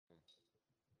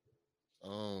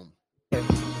Yeah.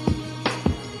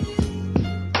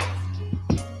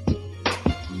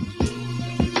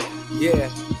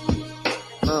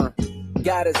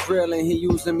 God is real and he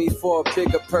using me for a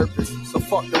bigger purpose. So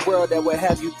fuck the world that would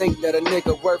have you think that a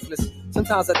nigga worthless.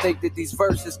 Sometimes I think that these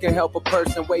verses can help a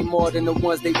person way more than the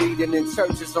ones they reading in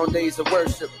churches on days of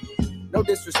worship. No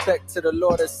disrespect to the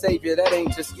Lord and Savior, that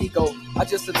ain't just ego. I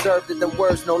just observed that the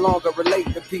words no longer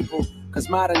relate to people. Cause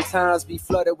modern times be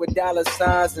flooded with dollar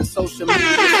signs and social media.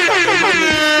 My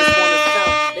niggas just wanna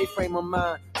sound, they frame of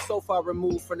mind so far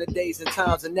removed from the days and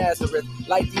times of Nazareth.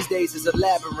 Life these days is a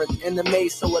labyrinth, and the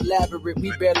maze so elaborate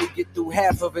we barely get through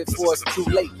half of it before it's too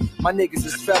late. My niggas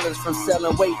is felons from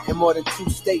selling weight in more than 2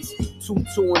 states.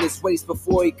 2 in his waist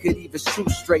before he could even shoot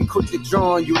straight. Quick to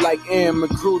draw on you like Aaron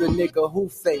McGrew, the nigga who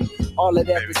fake. All of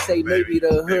that to say maybe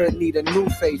the hood need a new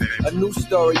face. A new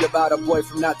story about a boy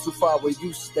from not too far where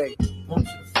you stay. Want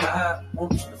you to fly,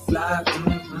 want you to fly,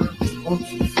 mm-hmm.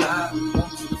 Want you to fly,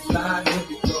 want you to fly, here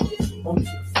we go. Want you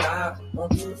to fly,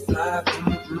 want you to fly,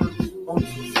 mm-hmm. Want you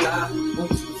to fly,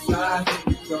 want you to fly, here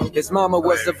we go. His mama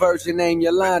was a virgin named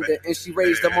Yolanda, and she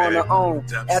raised him on her own.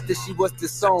 After she was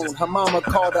disowned, her mama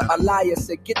called her a liar,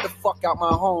 said, get the fuck out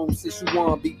my home, since you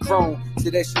wanna be grown. So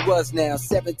there she was now,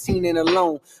 17 and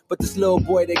alone. But this little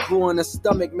boy that grew in her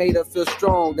stomach made her feel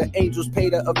strong. The angels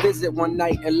paid her a visit one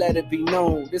night and let it be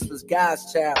known this was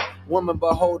God's child. Woman,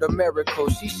 behold a miracle.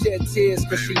 She shed tears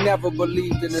cause she never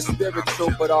believed in the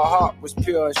spiritual, but her heart was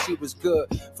pure and she was good.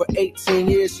 For 18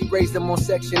 years she raised him on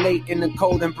Section 8 in the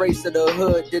cold embrace of the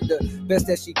hood. Did the best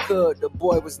that she could. The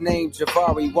boy was named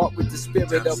Javari, walked with the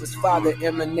spirit of his father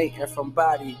emanating from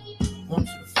body. Want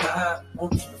you to fly,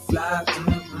 want you to fly,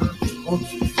 mm-hmm.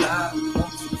 Want you to fly,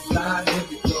 want you to fly, here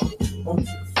we go. Want you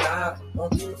to fly,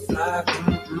 want you to fly,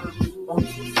 mm-hmm.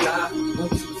 Want you to fly,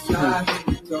 want you to fly, here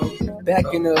we go. Back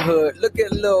in the hood, look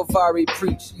at Lil Vari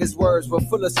preach. His words were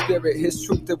full of spirit, his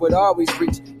truth that would always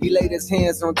reach. He laid his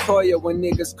hands on Toya when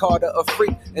niggas called her a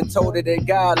freak and told her that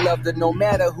God loved her no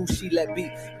matter who she let be.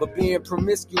 But being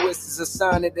promiscuous is a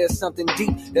sign that there's something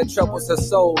deep that troubles her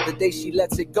soul. The day she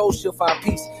lets it go, she'll find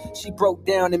peace. She broke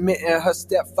down admitting her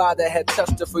stepfather had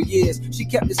touched her for years. She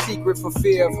kept it secret for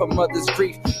fear of her mother's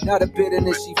grief. Now the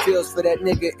bitterness she feels for that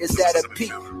nigga is at a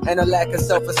peak. And a lack of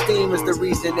self-esteem is the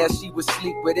reason that she would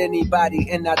sleep with anybody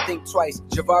and not think twice.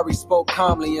 Javari spoke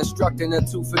calmly, instructing her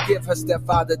to forgive her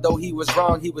stepfather. Though he was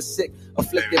wrong, he was sick,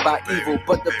 afflicted by evil.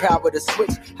 But the power to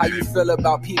switch how you feel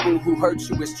about people who hurt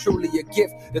you is truly a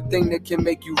gift. The thing that can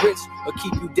make you rich or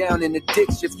keep you down in the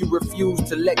ditch. If you refuse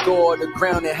to let go of the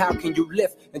ground, then how can you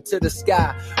lift into the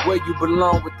sky where you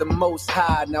belong with the Most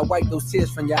High? Now wipe those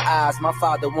tears from your eyes. My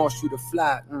father wants you to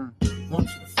fly. Want you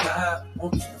to fly,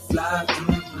 want you to fly,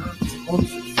 mm-hmm. Want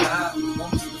you to fly,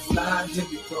 want you to fly, here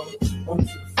we go. Want you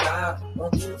to fly,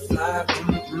 want you to fly,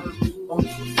 mm-hmm. Want you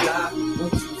to fly,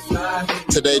 want you to fly, here we go.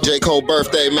 Today J. Cole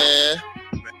birthday, man.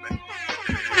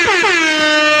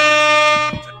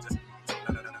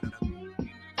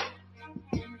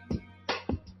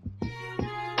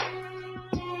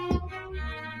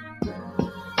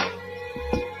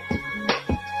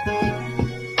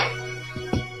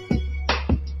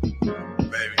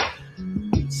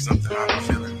 Something I'm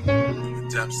feeling in the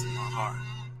depths of my heart.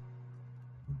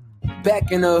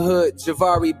 Back in the hood,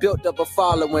 Javari built up a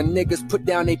following. Niggas put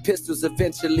down their pistols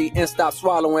eventually and stopped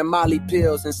swallowing Molly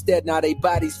pills. Instead, now they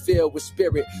bodies filled with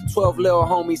spirit. 12 little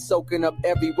homies soaking up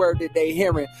every word that they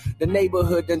hearing. The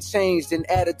neighborhood done changed in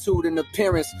attitude and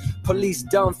appearance. Police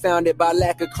dumbfounded by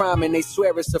lack of crime and they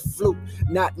swear it's a fluke.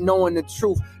 Not knowing the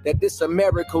truth that this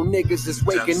America niggas is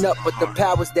waking up, but the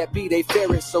powers that be, they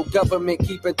fear it. So government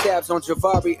keeping tabs on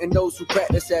Javari and those who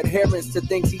practice adherence to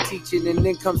things he teaching. And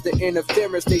then comes the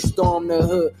interference. They storm the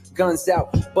hood, guns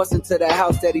out, bust into the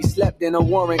house that he slept in. A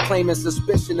warrant claiming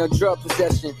suspicion of drug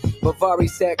possession. But Vari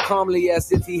sat calmly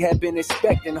as if he had been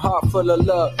expecting. Heart full of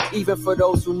love, even for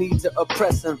those who need to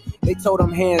oppress him. They told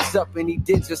him hands up and he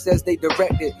did just as they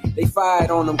directed. They fired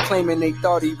on him, claiming they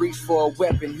thought he reached for a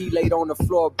weapon. He laid on the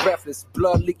floor breathless,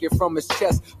 blood leaking from his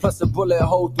chest, plus a bullet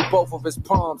hole through both of his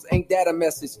palms. Ain't that a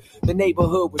message? The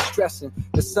neighborhood was stressing.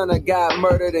 The son of God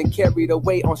murdered and carried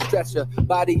away on stretcher,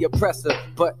 body oppressor.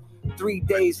 But 3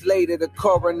 days later, the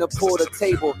coroner pulled a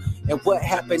table. And what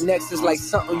happened next is like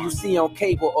something you see on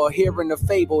cable or hearing a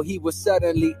fable. He was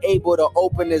suddenly able to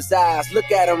open his eyes.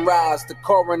 Look at him rise. The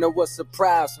coroner was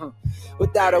surprised.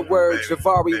 Without a word,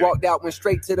 Javari walked out, went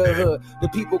straight to the hood. The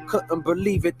people couldn't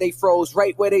believe it, they froze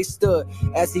right where they stood.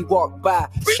 As he walked by,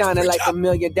 shining like a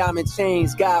million diamond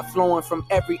chains, God flowing from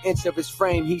every inch of his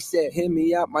frame. He said, hear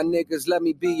me out, my niggas, let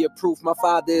me be your proof. My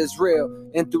father is real,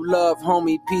 and through love,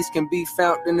 homie, peace can be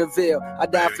found in the veil. I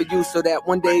died for you so that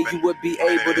one day you would be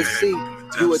able to see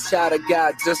you a child of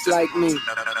God just like me.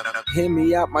 Hear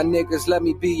me out, my niggas, let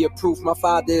me be your proof. My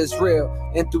father is real,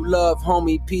 and through love,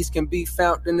 homie, peace can be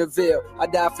found in the veil. I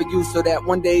died for you so that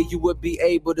one day you would be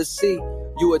able to see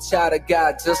you a child of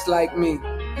God just like me.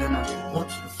 And I want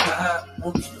you to fly,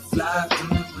 want you to fly.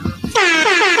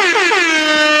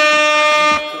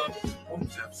 Want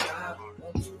you to fly,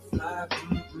 want you to fly.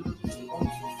 Want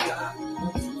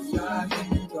you to fly,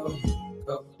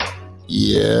 go.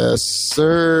 Yes,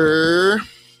 sir.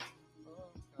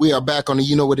 We are back on the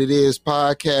You Know What It Is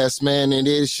podcast, man. It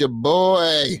is your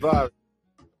boy.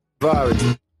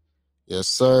 Javari. Yes,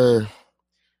 sir.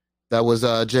 That was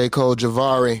J. Cole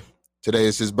Javari. Today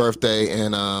is his birthday,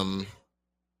 and I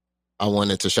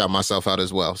wanted to shout myself out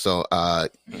as well. So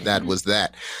that was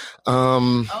that.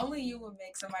 Only you would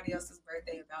make somebody else's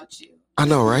birthday about you. I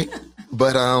know, right?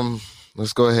 But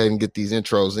let's go ahead and get these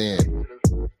intros in.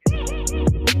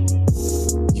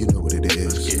 You know what it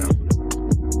is.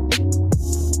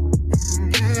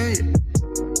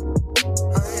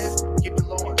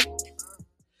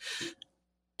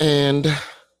 And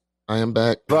I am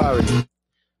back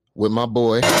with my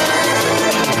boy.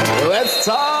 Let's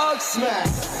talk smack.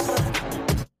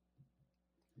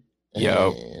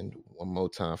 Yo. And one more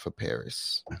time for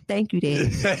Paris. Thank you,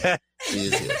 Dave. She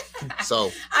is here.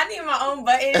 So I need my own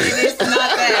button, and it's not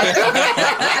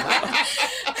that.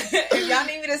 If y'all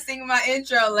need me to sing my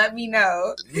intro, let me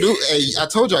know. hey, I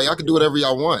told y'all can do whatever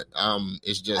y'all want.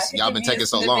 It's just y'all been taking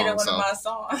so long, so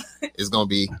so it's gonna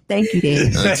be Thank you,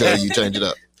 Dave. until you change it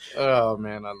up. Oh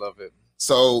man, I love it.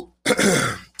 So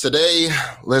today,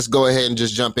 let's go ahead and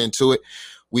just jump into it.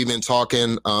 We've been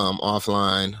talking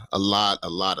offline a lot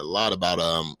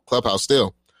about Clubhouse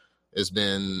still. It's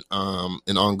been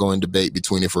an ongoing debate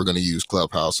between if we're going to use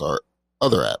Clubhouse or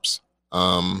other apps.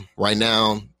 Right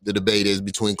now, the debate is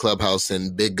between Clubhouse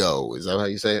and Bigo. Is that how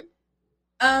you say it?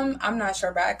 I'm not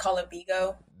sure, but I call it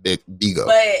Bigo. Bigo.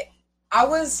 But I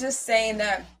was just saying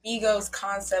that Bigo's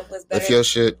concept was better. Lift your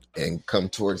shit and come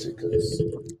towards it, because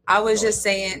I was just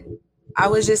saying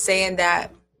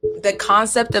that the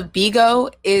concept of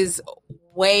Bigo is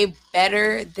way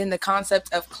better than the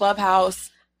concept of Clubhouse.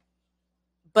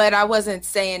 But I wasn't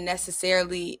saying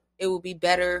necessarily it would be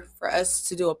better for us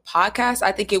to do a podcast.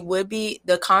 I think it would be.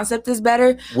 The concept is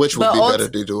better. Which would be better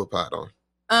to do a pod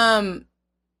on?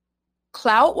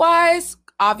 Clout-wise,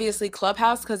 obviously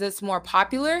Clubhouse, because it's more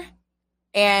popular.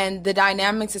 And the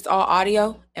dynamics, it's all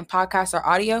audio, and podcasts are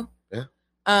audio. Yeah.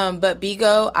 But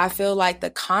Bigo, I feel like the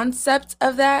concept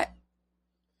of that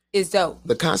is dope.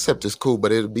 The concept is cool,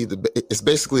 but it's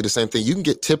basically the same thing. You can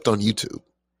get tipped on YouTube.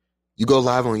 You go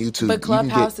live on YouTube. But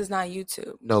Clubhouse is not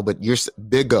YouTube. No, but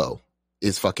Bigo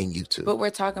is fucking YouTube. But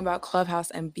we're talking about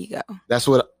Clubhouse and Bigo. That's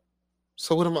what.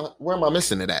 So where am I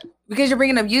missing it at? Because you're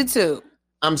bringing up YouTube.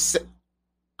 I'm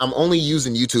only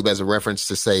using YouTube as a reference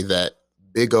to say that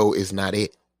Bigo is not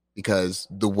it, because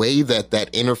the way that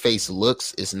interface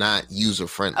looks is not user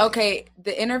friendly. Okay,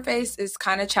 the interface is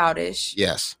kind of childish.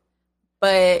 Yes.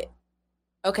 But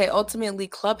okay, ultimately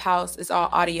Clubhouse is all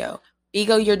audio.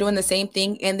 Bigo, you're doing the same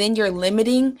thing, and then you're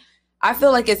limiting. I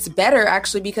feel like it's better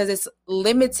actually because it's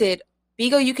limited.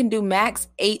 Bigo, you can do max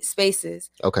 8 spaces.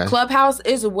 Okay. Clubhouse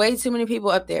is way too many people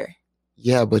up there.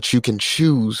 Yeah, but you can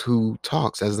choose who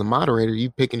talks. As the moderator,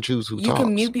 you pick and choose who talks. You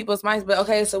can mute people's mics, but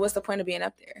okay, so what's the point of being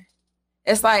up there?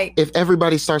 It's like, if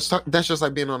everybody starts talking, that's just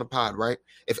like being on a pod, right?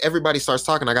 If everybody starts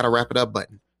talking, I got a wrap it up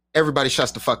button. Everybody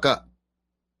shuts the fuck up.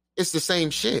 It's the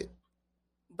same shit.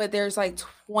 But there's like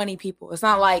 20 people. It's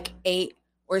not like 8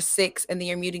 or 6 and then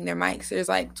you're muting their mics. There's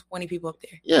like 20 people up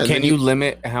there. Yeah. Can you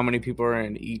limit how many people are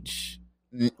in each?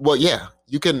 Well, yeah,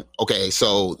 you can. Okay,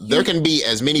 so there can be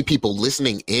as many people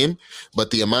listening in, but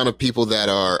the amount of people that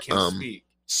are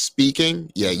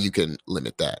speaking, yeah, you can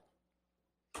limit that.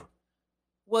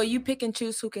 Well, you pick and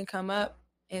choose who can come up.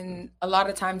 And a lot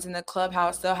of times in the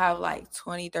Clubhouse, they'll have like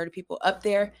 20, 30 people up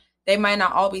there. They might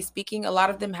not all be speaking. A lot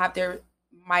of them have their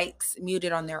mics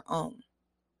muted on their own.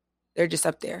 They're just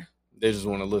up there. They just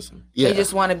want to listen. Yeah. They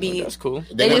just want to be. That's cool.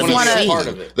 They just want to be part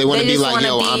of it. They want to be like,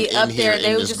 yo, I'm up in here there.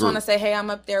 They in this just group. want to say, hey,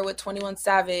 I'm up there with 21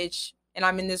 Savage, and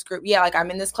I'm in this group. Yeah, like I'm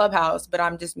in this Clubhouse, but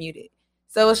I'm just muted.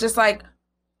 So it's just like,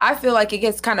 I feel like it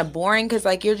gets kind of boring because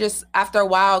like you're just after a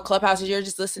while, Clubhouses, you're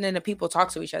just listening to people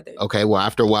talk to each other. Okay, well,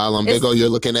 after a while on Big O, you're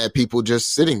looking at people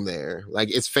just sitting there.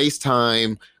 Like it's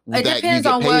FaceTime. It depends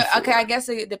on what. Okay, I guess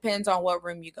it depends on what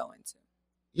room you go into.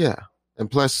 Yeah,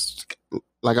 and plus,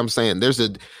 like I'm saying, there's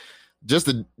just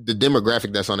the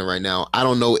demographic that's on it right now. I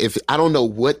don't know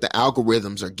what the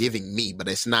algorithms are giving me, but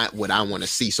it's not what I want to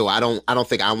see. So I don't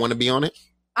think I want to be on it.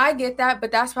 I get that,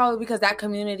 but that's probably because that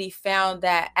community found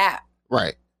that app.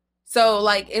 Right. So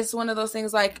like it's one of those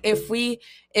things like if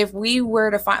we were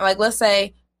to find like let's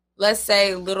say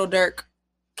Lil Durk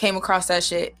came across that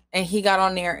shit and he got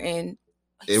on there and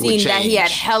seen that he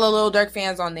had hella Lil Durk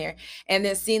fans on there, and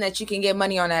then seeing that you can get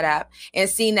money on that app, and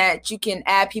seeing that you can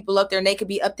add people up there and they could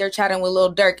be up there chatting with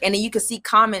Lil Durk, and then you can see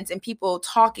comments and people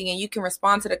talking and you can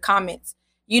respond to the comments,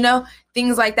 you know,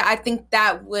 things like that. I think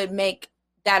that would make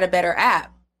that a better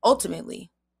app ultimately.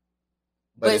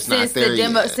 But since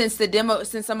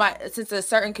a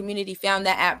certain community found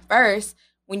that app first,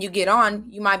 when you get on,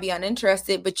 you might be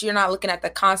uninterested, but you're not looking at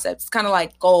the concept. It's kind of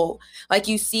like gold. Like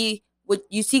you see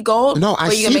gold. No, I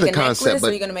see the concept, but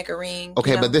you're gonna make a ring.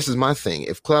 Okay, but this is my thing.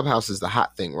 If Clubhouse is the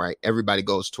hot thing, right? Everybody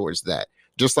goes towards that.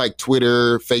 Just like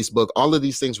Twitter, Facebook, all of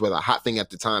these things were the hot thing at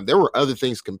the time. There were other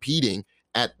things competing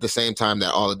at the same time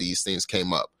that all of these things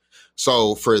came up.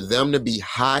 So for them to be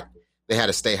hot, they had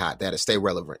to stay hot. They had to stay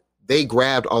relevant. They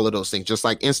grabbed all of those things, just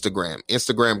like Instagram.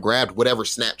 Instagram grabbed whatever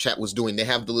Snapchat was doing. They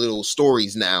have the little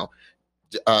stories now,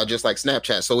 just like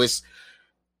Snapchat. So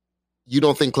you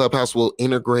don't think Clubhouse will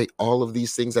integrate all of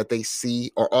these things that they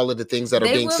see or all of the things that are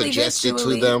being suggested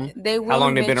to them? How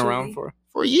long they've been around for?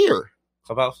 For a year.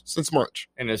 Clubhouse? Since March.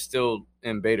 And it's still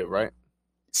in beta, right?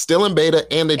 Still in beta,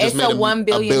 and they just made $1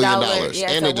 billion.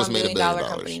 Yeah, and they just made $1 billion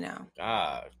company now.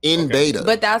 God. In beta.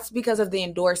 But that's because of the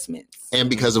endorsements. And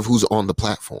because of who's on the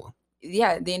platform.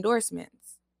 Yeah, the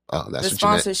endorsements. Oh, that's the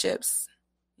sponsorships.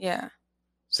 Yeah.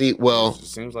 See, well, it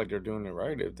seems like they're doing it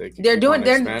right. If they can they are doing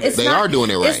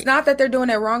it right. It's not that they're doing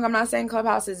it wrong. I'm not saying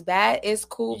Clubhouse is bad. It's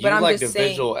cool, but I'm just saying the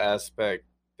visual aspect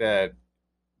that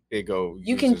Big O uses,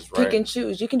 you can pick and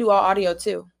choose. You can do all audio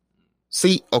too.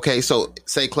 See, okay, so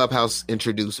say Clubhouse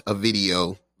introduce a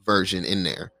video version in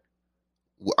there.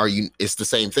 It's the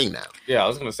same thing now. Yeah, I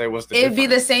was gonna say, what's the It'd difference?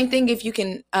 be the same thing if you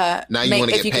can now you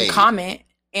want to get paid. Can comment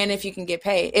and if you can get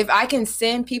paid. If I can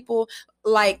send people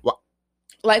like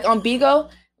on Bigo,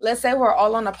 let's say we're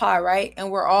all on a pod, right?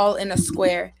 And we're all in a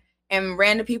square and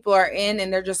random people are in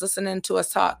and they're just listening to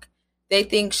us talk. They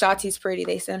think Shotti's pretty.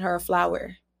 They send her a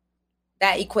flower.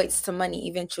 That equates to money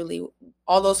eventually.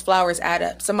 All those flowers add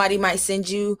up. Somebody might send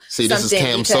you this is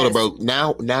Cam Soda, bro.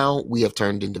 Now we have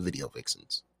turned into video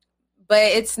vixens. But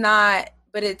it's not.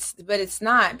 But it's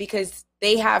not because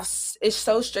they have. It's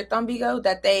so strict on Bigo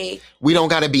that we don't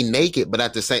got to be naked, but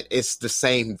it's the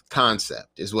same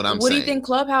concept. Is what I'm saying. What do you think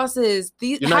Clubhouse is?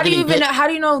 How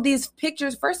do you know these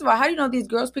pictures? First of all, how do you know these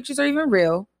girls' pictures are even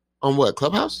real? On what,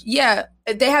 Clubhouse? Yeah,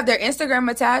 they have their Instagram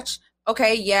attached.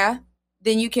 Okay, yeah.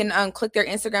 Then you can click their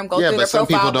Instagram, go through their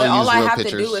profile. But all I have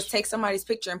to do is take somebody's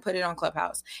picture and put it on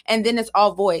Clubhouse. And then it's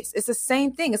all voice. It's the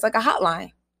same thing. It's like a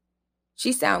hotline.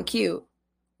 She sound cute.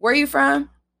 Where are you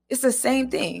from? It's the same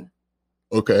thing.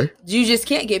 Okay. You just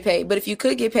can't get paid. But if you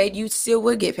could get paid, you still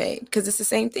would get paid because it's the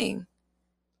same thing.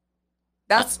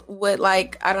 That's what,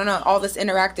 I don't know, all this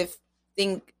interactive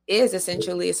thing is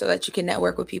essentially so that you can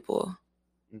network with people.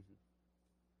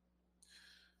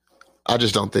 I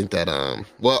just don't think that,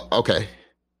 well, okay.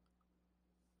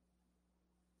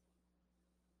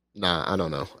 Nah, I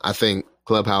don't know. I think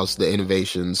Clubhouse, the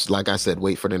innovations, like I said,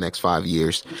 wait for the next 5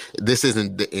 years. This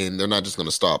isn't the end. They're not just going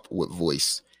to stop with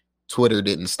voice. Twitter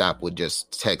didn't stop with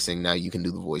just texting. Now you can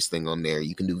do the voice thing on there.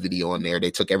 You can do video on there.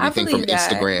 They took everything from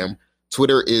Instagram.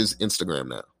 Twitter is Instagram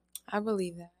now. I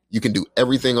believe that. You can do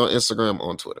everything on Instagram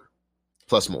on Twitter,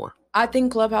 plus more. I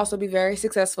think Clubhouse will be very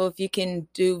successful if you can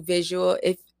do visual,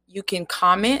 if you can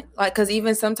comment, because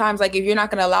even sometimes, if you're not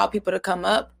going to allow people to come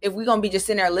up, if we're going to be just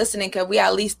sitting there listening, can we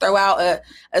at least throw out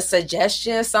a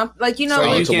suggestion, something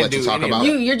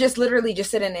you're just literally just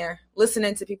sitting there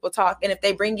listening to people talk, and if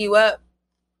they bring you up,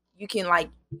 you can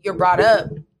you're brought up,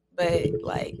 but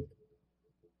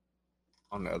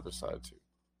on the other side too.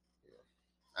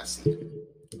 I see.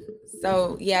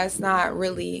 So yeah, it's not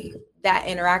really that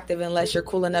interactive unless you're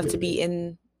cool enough to be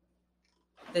in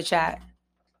the chat.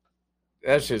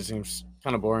 That shit seems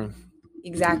kind of boring.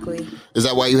 Exactly. Is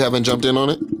that why you haven't jumped in on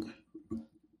it?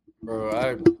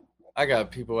 Bro, I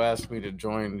got people ask me to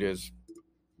join this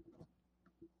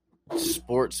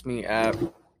Sports Me app,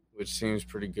 which seems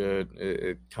pretty good.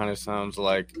 It kind of sounds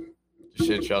like the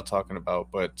shit y'all talking about,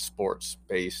 but sports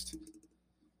based.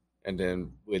 And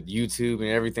then with YouTube and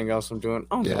everything else I'm doing,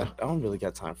 I don't really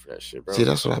got time for that shit, bro. See,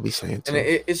 that's what I be saying too.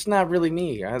 And it's not really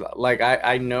me.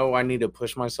 I know I need to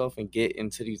push myself and get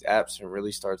into these apps and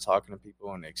really start talking to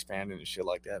people and expanding and shit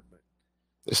like that. But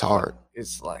it's hard.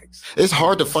 It's like it's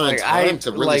hard to find time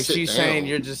to really like sit she's down. saying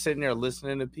you're just sitting there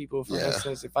listening to people. For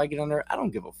instance, if I get on there, I don't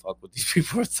give a fuck what these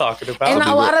people are talking about. And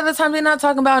a lot of the time they're not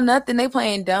talking about nothing. They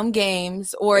playing dumb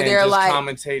games or they're just like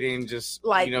commentating, just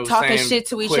like talking shit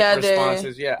to each other.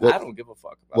 Responses. Yeah, I don't give a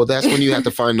fuck about. Well, that's when you have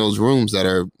to find those rooms that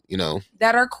are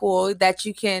that are cool that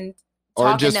you can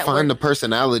or just find the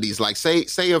personalities. Like say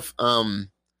if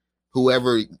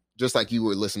whoever. Just like you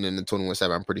were listening to 21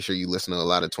 Savage, I'm pretty sure you listen to a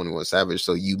lot of 21 Savage,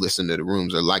 so you listen to the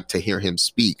rooms or like to hear him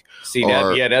speak. See,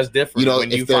 that's different.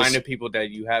 When you find the people that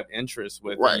you have interest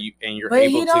with, right. and you're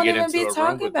able to get into a room with them. But he don't even be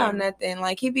talking about nothing.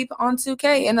 Like he be on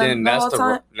 2K, and then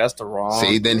that's the wrong.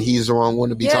 See, then he's the wrong one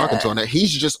to be talking to on that.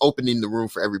 He's just opening the room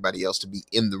for everybody else to be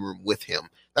in the room with him.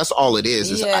 That's all it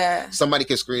is. Somebody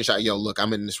can screenshot, yo, look,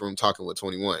 I'm in this room talking with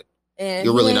 21. And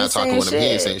you're really not talking with him. He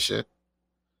ain't saying shit.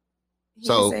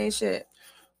 He ain't saying shit.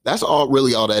 That's all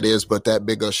that is, but that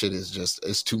big O shit is just,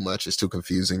 it's too much. It's too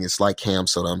confusing. It's like Cam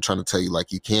Soda. I'm trying to tell you, like,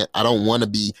 I don't want to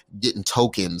be getting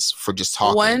tokens for just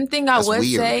talking. One thing I would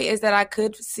say is that I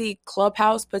could see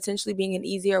Clubhouse potentially being an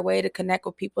easier way to connect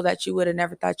with people that you would have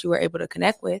never thought you were able to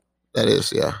connect with. That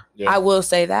is, yeah. I will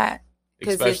say that.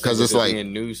 Because it's like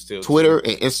news still Twitter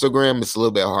and Instagram, it's a little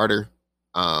bit harder.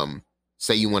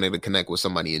 Say you wanted to connect with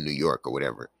somebody in New York or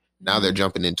whatever. Now they're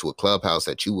jumping into a Clubhouse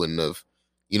that you wouldn't have.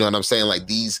 You know what I'm saying? Like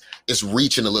it's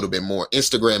reaching a little bit more.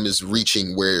 Instagram is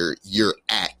reaching where you're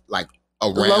at, like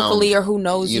around locally, or who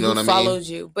knows you, who follows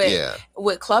you. But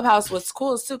with Clubhouse, what's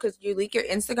cool is too, because you leak your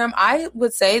Instagram. I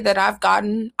would say that I've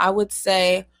gotten,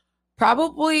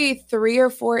 probably 3 or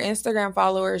 4 Instagram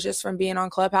followers just from being on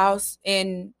Clubhouse,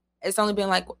 and it's only been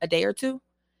like a day or 2,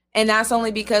 and that's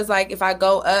only because like if I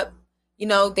go up,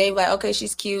 they like, okay,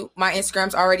 she's cute. My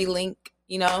Instagram's already linked.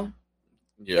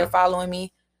 They're following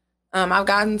me. I've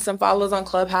gotten some followers on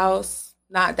Clubhouse.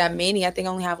 Not that many. I think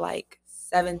I only have like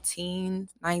 17,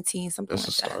 19, something like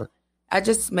that. I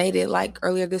just made it like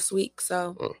earlier this week.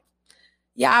 So,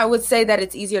 yeah, I would say that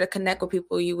it's easier to connect with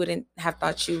people you wouldn't have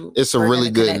thought you. It's a really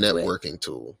good networking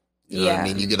tool. You know what I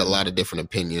mean? You get a lot of different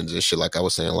opinions and shit, like I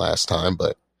was saying last time.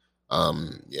 But,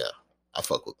 I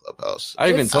fuck with Clubhouse. I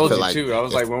even told you, too. I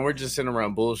was like, when we're just sitting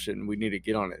around bullshitting, we need to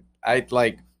get on it.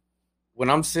 When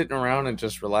I'm sitting around and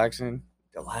just relaxing,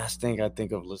 the last thing I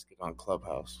think of, let's get on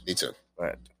Clubhouse. Me too.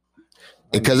 But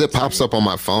because it pops up on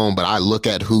my phone, but I look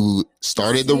at who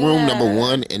started the room, number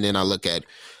 1, and then I look at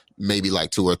maybe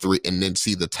like 2 or 3, and then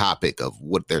see the topic of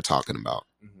what they're talking about.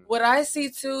 What I see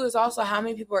too is also how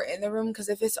many people are in the room. Because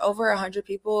if it's over 100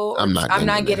 people, I'm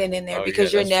not getting in there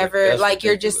because you're never like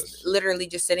you're just literally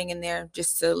just sitting in there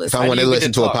just to listen. If I want to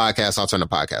listen to a podcast, I'll turn the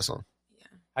podcast on. Yeah.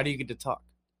 How do you get to talk?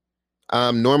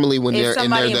 Normally when they're in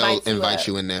there, they'll invite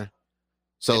you in there.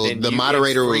 So the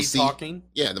moderator will see.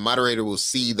 Yeah, the moderator will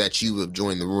see that you have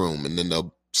joined the room, and then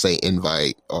they'll say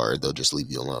invite, or they'll just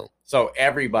leave you alone. So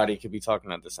everybody could be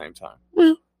talking at the same time.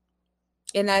 Yeah.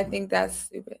 And I think that's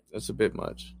stupid. That's a bit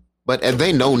much. But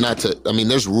they know not to. I mean,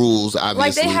 there's rules. Obviously,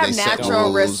 like they have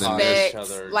natural respect.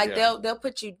 Like yeah. they'll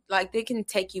put you, like they can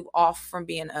take you off from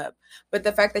being up. But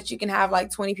the fact that you can have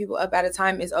like 20 people up at a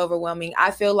time is overwhelming.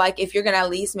 I feel like if you're gonna at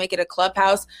least make it a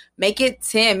Clubhouse, make it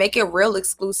 10, make it real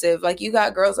exclusive. Like you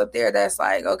got girls up there that's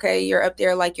like, okay, you're up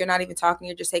there, like you're not even talking,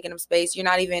 you're just taking up space. You're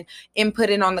not even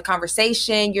inputting on the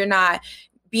conversation. You're not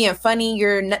being funny.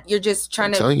 You're just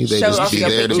trying to show off your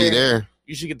picture. To be there.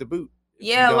 You should get the boot.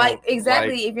 Yeah, like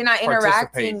exactly. If you're not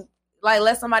interacting, like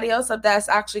let somebody else up that's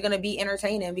actually going to be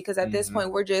entertaining, because at this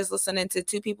point we're just listening to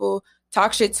 2 people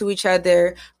talk shit to each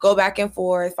other, go back and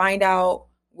forth, find out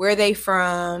where they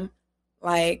from.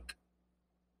 Like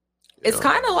it's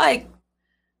kind of like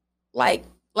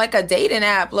a dating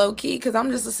app, low key, because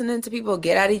I'm just listening to people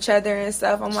get at each other and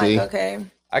stuff. I'm like, okay,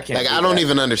 I can't. Like I don't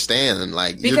even understand.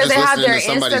 Like because you're just they have their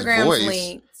listening to somebody's Instagrams voice.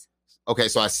 linked. Okay,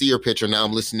 so I see your picture now.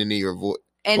 I'm listening to your voice.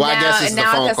 And well, now, I guess it's the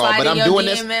phone call, but I'm doing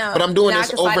this. But I'm doing now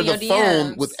this over the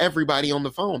phone with everybody on the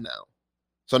phone now.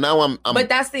 So now I'm. But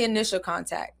that's the initial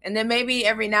contact, and then maybe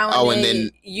every now and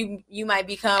then you might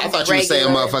become. I thought you were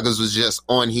saying motherfuckers was just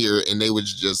on here and they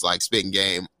was just like spitting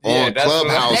game on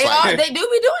Clubhouse. They do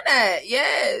be doing that.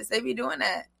 Yes, they be doing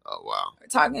that. Oh wow,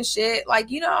 talking shit. Like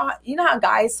you know how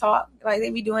guys talk. Like they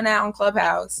be doing that on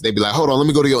Clubhouse. They be like, hold on, let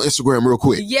me go to your Instagram real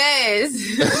quick. Yes.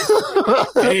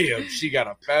 Damn, she got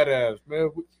a fat ass,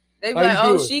 man. They be like,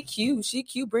 oh, she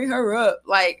cute. Bring her up.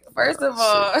 Like, first of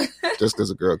all, just because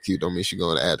a girl cute don't mean she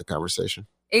going to add the conversation.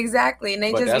 Exactly, and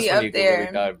they just be up there.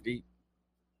 Really dive deep.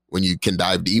 when you can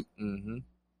dive deep Mm-hmm.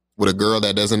 with a girl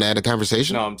that doesn't add a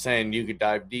conversation. No, I'm saying you could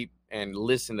dive deep and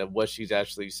listen to what she's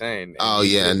actually saying. Oh,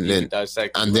 yeah, and then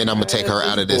dissect I'm gonna take her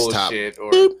out of this top,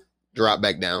 or boop, drop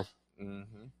back down. mm-hmm.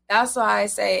 That's why I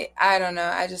say, I don't know.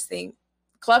 I just think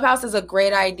Clubhouse is a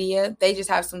great idea. They just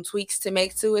have some tweaks to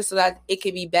make to it so that it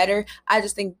could be better. I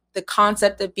just think the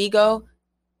concept of Bigo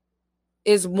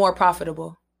is more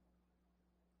profitable.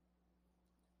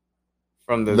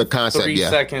 From the concept, 3 yeah.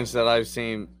 seconds that I've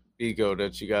seen Bigo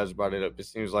that you guys brought it up, it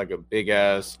seems like a big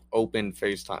ass open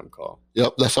FaceTime call.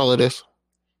 Yep, that's all it is.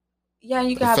 Yeah,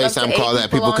 you can A have up to FaceTime 8 call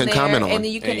that people on can there, comment on. and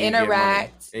then you can And you get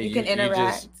interact. money. You can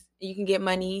interact. You can get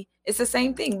money. It's the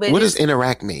same thing. But What does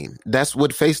interact mean? That's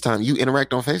what FaceTime. You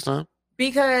interact on FaceTime?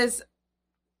 because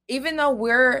even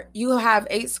though you have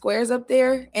 8 squares up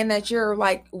there and that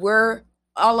we're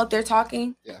all up there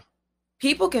talking, Yeah.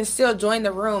 people can still join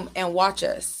the room and watch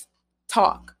us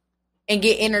talk and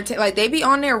get entertained. Like, they be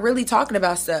on there really talking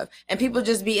about stuff, and people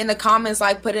just be in the comments,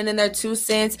 like, putting in their 2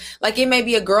 cents. Like, it may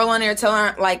be a girl on there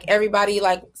telling, like, everybody,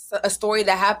 like, a story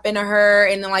that happened to her,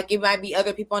 and then, like, it might be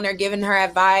other people on there giving her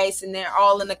advice, and they're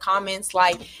all in the comments,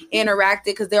 like, interacted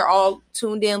because they're all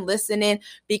tuned in, listening.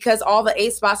 Because all the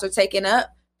 8 spots are taken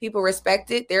up, people respect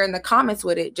it. They're in the comments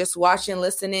with it, just watching,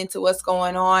 listening to what's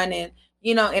going on, and,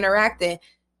 interacting.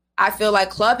 I feel like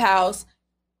Clubhouse,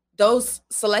 those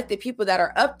selected people that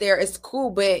are up there, is cool,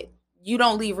 but you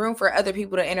don't leave room for other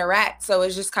people to interact. So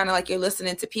it's just kind of like you're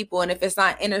listening to people. And if it's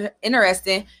not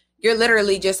interesting, you're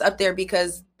literally just up there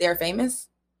because they're famous.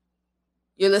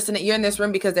 You're listening. You're in this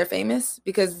room because they're famous,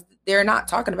 because they're not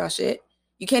talking about shit.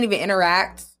 You can't even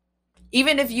interact.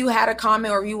 Even if you had a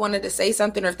comment or you wanted to say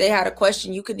something, or if they had a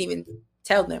question, you couldn't even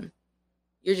tell them.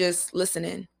 You're just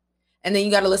listening. And then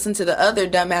you got to listen to the other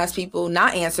dumbass people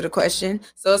not answer the question.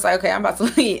 So it's like, okay, I'm about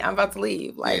to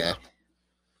leave. Like,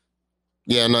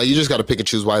 yeah, no, you just got to pick and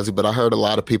choose wisely. But I heard a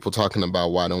lot of people talking about,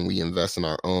 why don't we invest in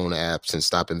our own apps and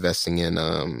stop investing in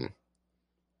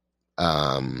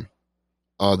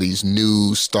all these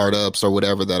new startups or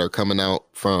whatever that are coming out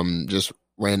from just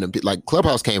random people. Like,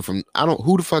 Clubhouse came from,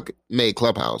 who the fuck made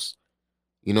Clubhouse?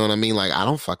 You know what I mean? Like, I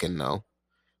don't fucking know.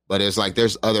 But it's like,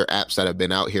 there's other apps that have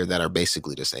been out here that are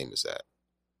basically the same as that.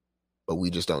 But we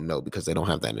just don't know because they don't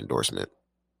have that endorsement.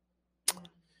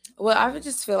 Well, I would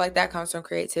just feel like that comes from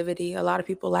creativity. A lot of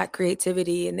people lack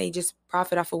creativity, and they just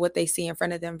profit off of what they see in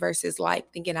front of them versus,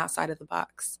 like, thinking outside of the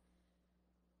box.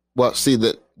 Well, see,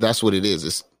 that's what it is.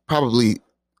 It's probably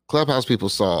Clubhouse people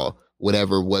saw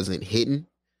whatever wasn't hidden,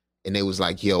 and they was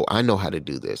like, yo, I know how to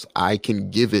do this. I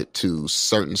can give it to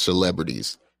certain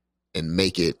celebrities and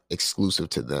make it exclusive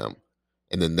to them.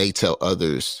 And then they tell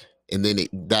others. And then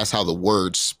that's how the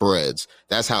word spreads.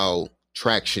 That's how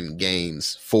traction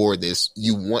gains for this.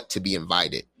 You want to be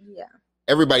invited. Yeah.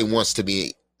 Everybody wants to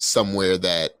be somewhere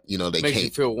that, they Makes can't. you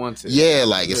feel wanted. Yeah,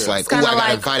 like, it's like, It's oh, I kinda got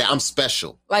like- invited. I'm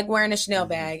special. Like wearing a Chanel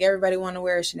bag. Everybody want to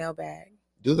wear a Chanel bag.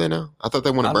 Do they now? I thought they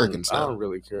wanted Birkins I now. don't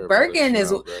really care. Birkin about is-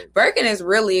 Chanel bag. Birkin is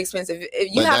really expensive. If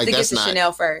you But have to get that's the not-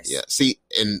 Chanel first. Yeah. See,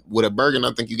 and with a Birkin,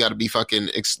 I think you got to be fucking.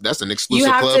 That's an You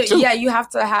exclusive have club to, too. yeah, you have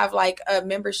to have like a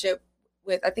membership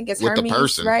with, I think it's With the Hermes,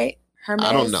 person. right? Hermes.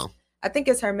 I don't know. I think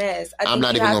it's Hermes. I I'm think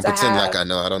not you even have gonna to pretend have- like I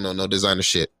know. I don't know no designer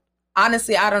shit.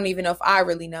 Honestly, I don't even know if I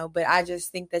really know, but I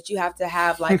just think that you have to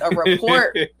have like a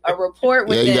report, with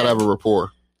Yeah, you them. gotta have a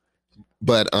rapport.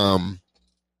 But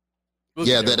We'll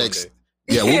yeah, get there that one day.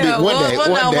 yeah, we'll be one day. We'll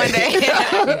know One one day.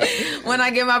 day. When I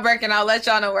get my Birkin, I'll let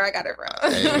y'all know where I got it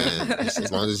from. Hey man,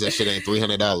 as long as that shit ain't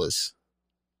 $300,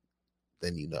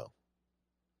 then you know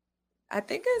I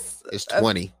think it's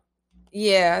 20.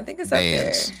 Yeah, I think it's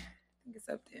bands. up there. I think it's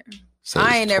up there. So I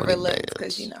it's ain't never 20 looked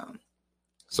bands. because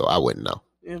So I wouldn't know.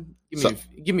 Yeah, So-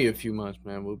 give me a few months,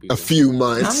 man. We'll be A there. few I'm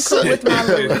months. cool with my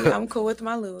Louis. I'm cool with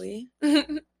my Louis.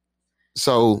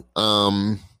 So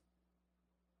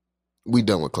we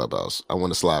done with Clubhouse. I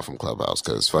want to slide from Clubhouse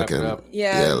because Wrap it fucking up.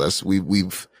 yeah. Let's we've We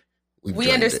drained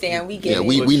it. understand. We get Yeah,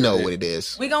 it. we know what it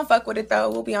is. We gonna fuck with it though.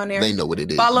 We'll be on there. They know what it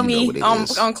is. Follow You know me what it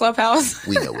is. on Clubhouse.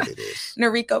 We know what it is.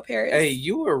 Noriko Paris. Hey,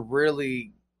 you were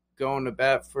really going to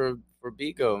bat for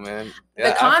Bigo, man. The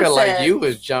I feel like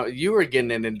concept. you were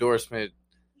getting an endorsement.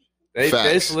 They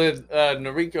Facts. slid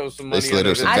Noriko some money. They slid her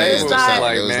under some the bands table. or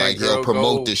something. It was like, yo, girl,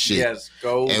 promote go- this shit. Yes,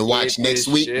 go And watch get next this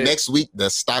week. shit. Next week, the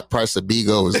stock price of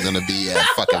Bigo is gonna be at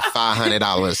fucking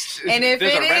 $500. And if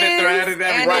There's it a Reddit is, thread and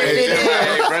and everything. if it is.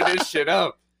 Hey, run this shit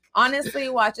up. Honestly,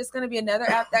 watch. It's gonna be another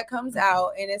app that comes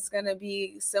out, and it's gonna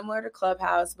be similar to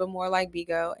Clubhouse, but more like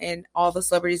Bigo, and all the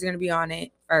celebrities are gonna be on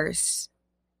it first,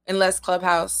 unless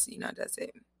Clubhouse, does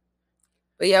it.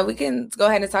 But yeah, we can go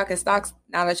ahead and talk in stocks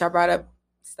now that y'all brought up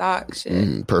stock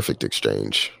shit. Perfect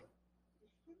exchange.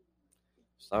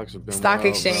 Stocks have been Stock wild,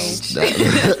 exchange. bro.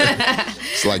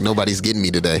 It's like nobody's getting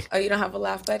me today. Oh, you don't have a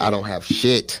laugh button? I don't have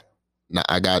shit.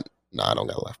 I don't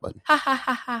got a laugh button. Ha ha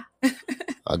ha ha.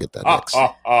 I'll get that next.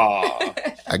 The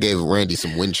I gave Randy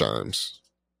some wind chimes.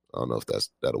 I don't know if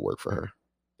that'll work for her.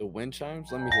 wind chimes?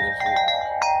 Let me hear that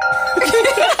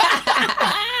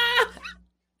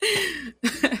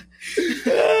shit.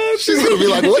 She's gonna be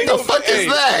like, "What the fuck is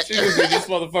that?" She's gonna be this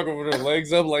motherfucker with her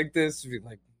legs up like this. She'll be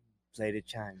like, play the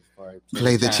chimes for it.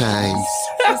 Play the chimes.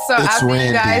 So It's after Randy.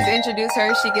 you guys introduce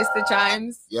her, she gets the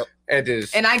chimes. It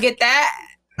is. And I get that.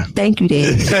 Thank you,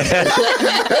 Dad.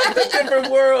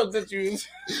 Different worlds that you. Just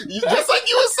like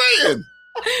you were saying.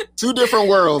 Two different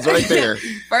worlds right there.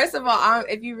 First of all,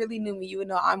 if you really knew me, you would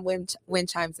know I'm wind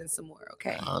chimes and some more,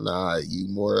 okay? Oh, nah, you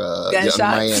more Gunshots?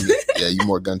 Miami. Yeah, you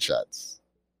more gunshots.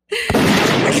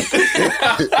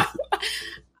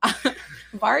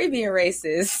 Vari being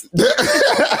racist.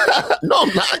 No,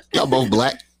 I'm not. Y'all both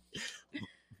black.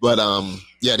 But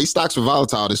yeah, these stocks were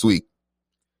volatile this week.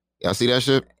 Y'all see that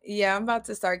shit? Yeah, I'm about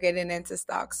to start getting into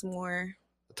stocks more.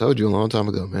 I told you a long time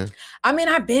ago, man. I mean,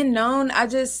 I've been known.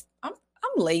 I'm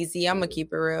lazy. I'm gonna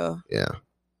keep it real. Yeah.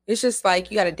 It's just like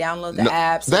you got to download the No,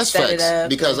 apps. And That's set facts. it up.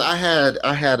 Because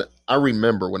I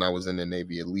remember when I was in the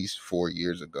Navy at least 4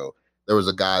 years ago, there was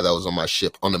a guy that was on my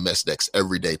ship on the mess decks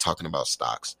every day talking about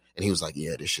stocks. And he was like,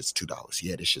 yeah, this shit's $2.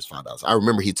 Yeah, this shit's $5. I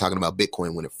remember he talking about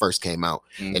Bitcoin when it first came out.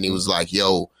 Mm-hmm. And he was like,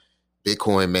 yo,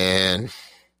 Bitcoin, man,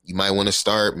 you might want to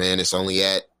start, man. It's only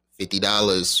at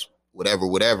 $50,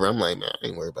 whatever. I'm like, man, I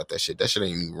ain't worried about that shit. That shit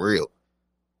ain't even real,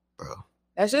 bro.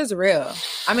 That's just real.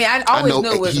 I mean, I always know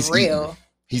knew it was he's real.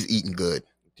 He's eating good.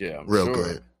 Yeah, I'm Real sure.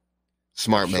 good.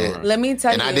 Smart man. Sure. Let me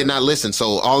tell And you. I did not listen.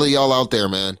 So all of y'all out there,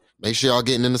 man, make sure y'all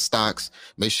getting into stocks.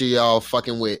 Make sure y'all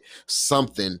fucking with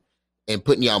something and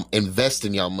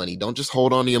investing y'all money. Don't just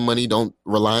hold on to your money. Don't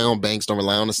rely on banks. Don't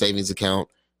rely on a savings account.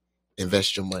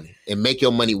 Invest your money and make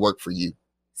your money work for you.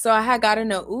 So I had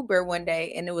gotten an Uber one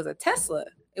day and it was a Tesla.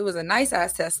 It was a nice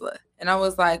ass Tesla. And I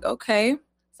was like, okay.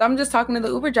 So I'm just talking to the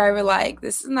Uber driver like,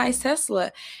 this is a nice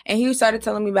Tesla. And he started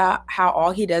telling me about how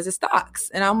all he does is stocks.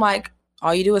 And I'm like,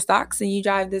 all you do is stocks and you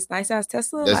drive this nice ass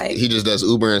Tesla? Like He just does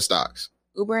Uber and stocks.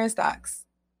 Uber and stocks.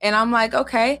 And I'm like,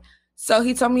 okay. So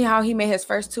he told me how he made his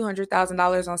first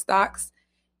 $200,000 on stocks.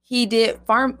 He did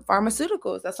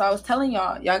pharmaceuticals. That's what I was telling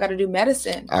y'all. Y'all got to do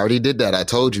medicine. I already did that. I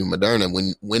told you, Moderna.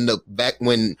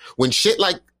 When shit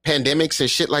like pandemics and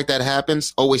shit like that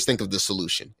happens, always think of the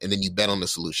solution, and then you bet on the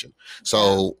solution.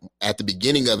 So at the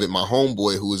beginning of it, my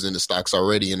homeboy who was in the stocks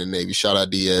already in the Navy, shout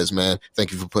out Diaz, man.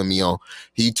 Thank you for putting me on.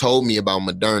 He told me about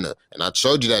Moderna, and I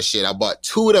showed you that shit. I bought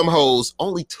 2 of them hoes,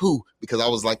 only 2, because I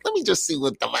was like, let me just see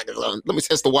what the fuck is on. Let me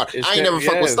test the water. I ain't never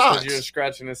fuck with stocks. You're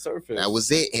scratching the surface. That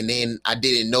was it. And then I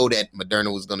didn't know that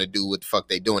Moderna was going to do what the fuck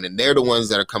they doing. And they're the ones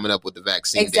that are coming up with the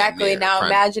vaccine. Exactly. Now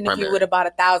imagine if you would have bought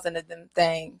 1,000 of them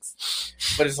things.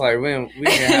 But it's like we didn't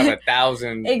have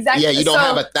 1,000. Exactly. Yeah, you don't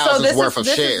have 1,000's worth of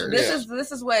shares. This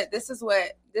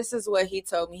is what he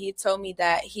told me. He told me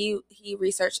that he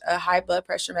researched a high blood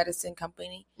pressure medicine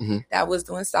company that was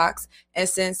doing stocks. And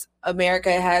since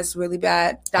America has really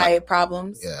bad diet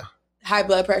problems, high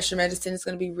blood pressure medicine is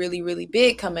going to be really, really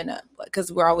big coming up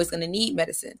because we're always going to need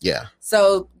medicine. Yeah.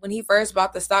 So when he first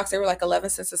bought the stocks, they were like 11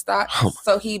 cents a stock.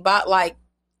 So he bought like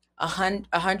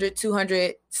 100,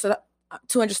 200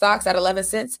 stocks at 11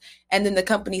 cents. And then the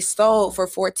company sold for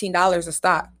 $14 a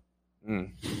stock.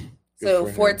 So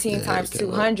 14 times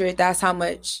 200, that's how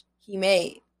much he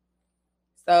made.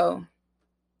 So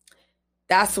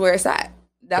that's where it's at.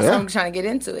 That's why I'm trying to get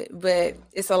into it. But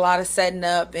it's a lot of setting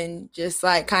up and just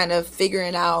like kind of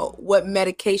figuring out what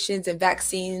medications and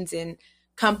vaccines and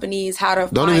companies, how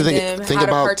to Don't find even them, think how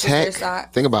to about purchase their tech.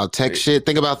 stock. Think about tech shit.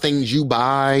 Think about things you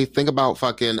buy. Think about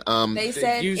fucking They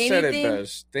said You said it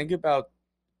best. Think about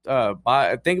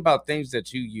things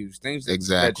that you use, things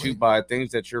that you buy,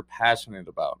 things that you're passionate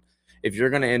about. If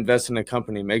you're going to invest in a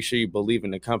company, make sure you believe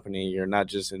in the company. You're not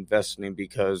just investing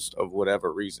because of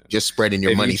whatever reason. Just spreading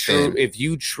your money thin. If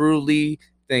you truly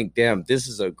think, damn, this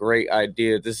is a great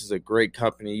idea, this is a great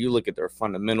company, you look at their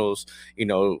fundamentals,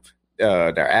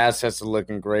 their assets are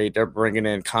looking great. They're bringing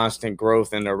in constant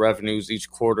growth in their revenues each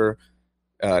quarter.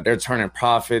 They're turning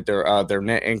profit. Their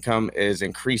net income is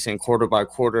increasing quarter by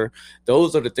quarter.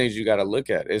 Those are the things you got to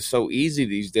look at. It's so easy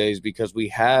these days because we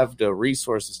have the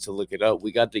resources to look it up.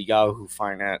 We got the Yahoo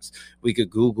Finance. We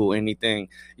could Google anything.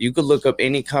 You could look up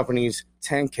any company's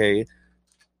 10K,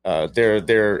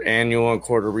 their annual and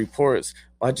quarter reports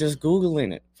by just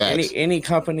Googling it. Facts. Any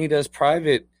company that's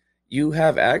private, you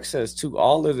have access to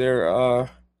all of their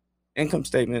income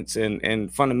statements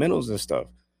and fundamentals and stuff.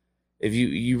 If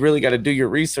you really got to do your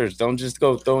research. Don't just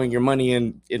go throwing your money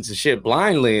into shit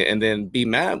blindly and then be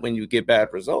mad when you get bad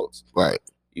results. Right.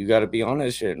 You got to be on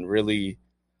that shit and really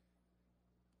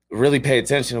pay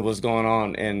attention to what's going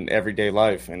on in everyday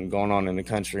life and going on in the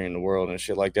country and the world and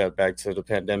shit like that. Back to the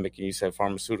pandemic, and you said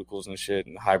pharmaceuticals and shit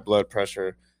and high blood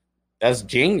pressure. That's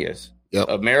genius. Yep.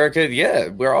 America, yeah,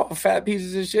 we're all fat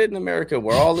pieces of shit in America.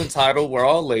 We're all entitled. We're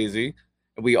all lazy.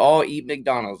 And we all eat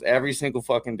McDonald's every single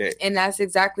fucking day. And that's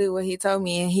exactly what he told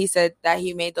me. And he said that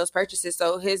he made those purchases.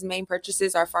 So his main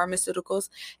purchases are pharmaceuticals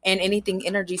and anything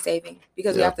energy saving,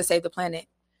 because we have to save the planet.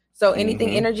 So anything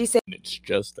energy saving. It's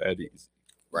just that easy.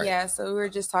 Right. Yeah, so we were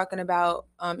just talking about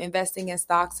investing in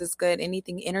stocks is good.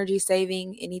 Anything energy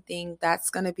saving, anything that's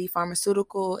going to be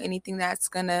pharmaceutical, anything that's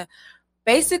going to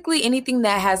basically anything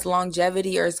that has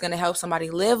longevity or is going to help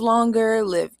somebody live longer,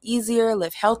 live easier,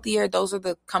 live healthier. Those are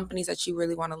the companies that you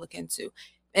really want to look into.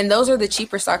 And those are the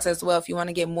cheaper stocks as well if you want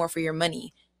to get more for your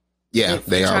money. Yeah, if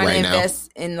they you're are trying right to now.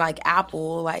 invest in like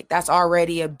Apple, like that's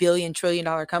already a $1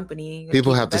 trillion company.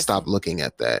 People have to stop looking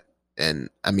at that. And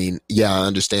I mean, yeah, I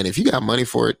understand. If you got money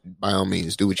for it, by all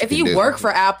means, do what you if can you do. work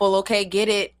for Apple, okay, get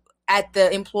it at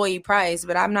the employee price.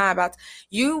 But I'm not about to,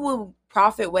 you will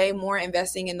profit way more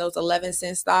investing in those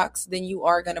 11-cent stocks than you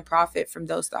are going to profit from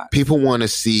those stocks. People want to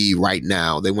see right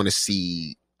now. They want to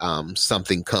see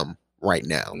something come right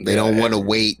now. They don't want to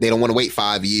wait. They don't want to wait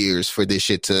 5 years for this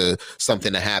shit to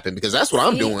something to happen, because that's what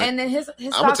I'm doing. And then his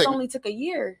stocks only took a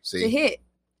year to hit.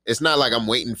 It's not like I'm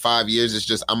waiting 5 years. It's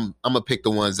just I'm gonna pick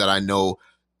the ones that I know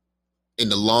in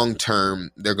the long term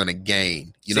they're gonna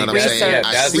gain. You know what I'm saying? Yeah,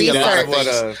 I see a lot of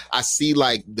things. I see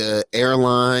like the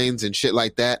airlines and shit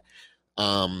like that.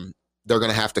 They're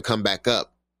gonna have to come back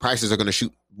up. Prices are gonna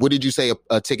shoot. What did you say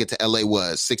a ticket to LA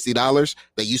was? $60?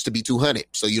 They used to be $200.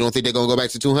 So you don't think they're gonna go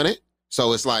back to $200?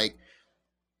 So it's like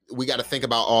we got to think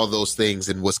about all those things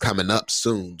and what's coming up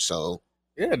soon. So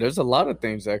yeah, there's a lot of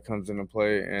things that comes into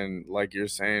play, and like you're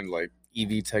saying, like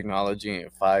EV technology and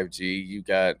 5G. You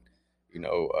got,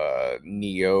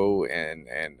 NIO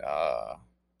and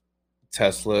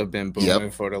Tesla have been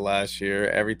booming for the last year.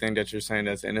 Everything that you're saying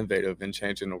that's innovative and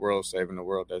changing the world, saving the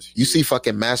world. That's huge. You see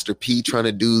fucking Master P trying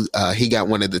to do, he got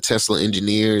one of the Tesla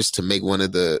engineers to make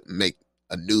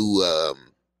a new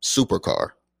supercar.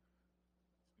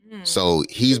 So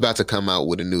he's about to come out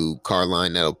with a new car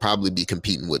line that'll probably be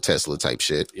competing with Tesla type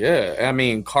shit. Yeah. I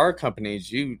mean, car companies,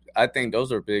 I think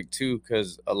those are big too,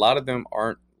 because a lot of them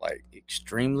aren't like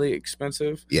extremely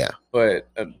expensive. Yeah. But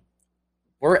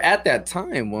we're at that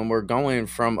time when we're going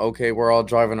from, okay, we're all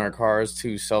driving our cars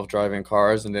to self-driving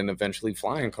cars and then eventually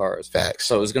flying cars. Facts.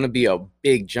 So it's going to be a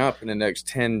big jump in the next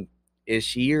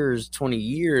 10-ish years, 20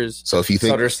 years. So if you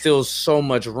think, so there's still so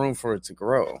much room for it to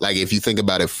grow. Like if you think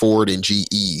about it, Ford and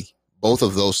GE, both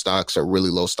of those stocks are really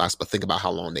low stocks, but think about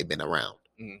how long they've been around.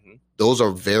 Mm-hmm. Those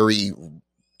are very,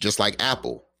 just like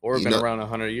Apple. Or been around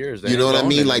 100 years. You know what I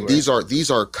mean? Like these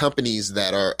are companies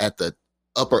that are at the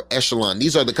upper echelon.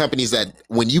 These are the companies that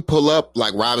when you pull up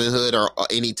like Robinhood or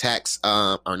any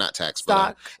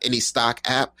any stock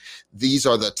app, these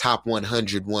are the top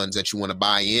 100 ones that you want to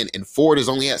buy in. And Ford is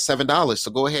only at $7.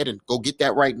 So go ahead and go get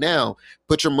that right now.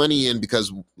 Put your money in,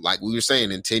 because like we were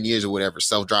saying, in 10 years or whatever,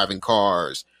 self-driving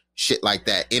cars, shit like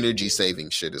that, energy saving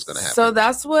shit is going to happen. So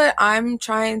that's what I'm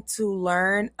trying to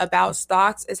learn about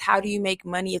stocks, is how do you make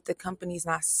money if the company's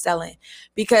not selling?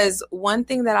 Because one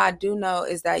thing that I do know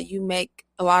is that you make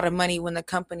a lot of money when the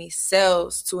company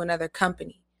sells to another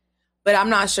company. But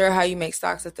I'm not sure how you make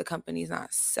stocks if the company's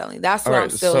not selling. That's what I'm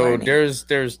still learning. So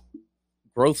there's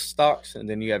growth stocks, and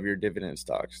then you have your dividend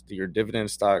stocks. Your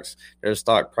dividend stocks, their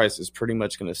stock price is pretty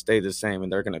much going to stay the same,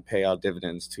 and they're going to pay out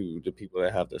dividends to the people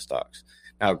that have the stocks.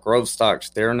 Now, growth stocks,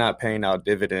 they're not paying out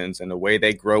dividends, and the way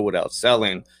they grow without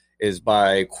selling is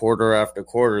by quarter after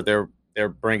quarter. They're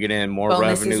bringing in more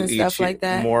bonuses revenue and each stuff year. Like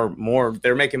that. More.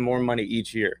 They're making more money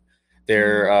each year.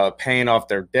 They're paying off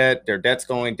their debt. Their debt's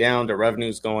going down. Their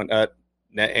revenue's going up.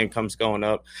 Net income's going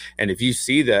up. And if you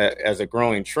see that as a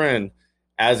growing trend,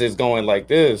 as it's going like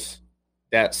this,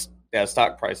 that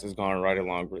stock price is going right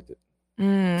along with it.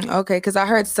 Okay, because I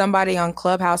heard somebody on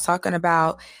Clubhouse talking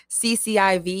about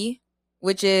CCIV,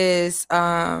 which is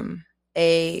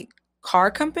a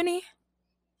car company.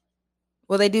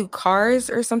 Well, they do cars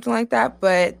or something like that,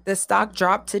 but the stock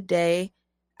dropped today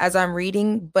as I'm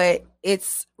reading, but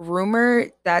it's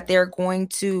rumored that they're going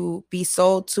to be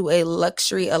sold to a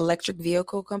luxury electric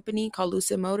vehicle company called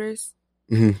Lucid Motors.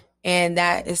 Mm-hmm. And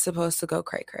that is supposed to go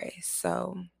cray-cray.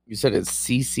 So you said it's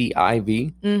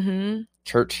CCIV? Mm-hmm.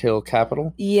 Churchill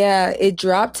Capital? Yeah, it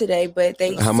dropped today, but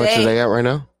how much are they at right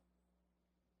now?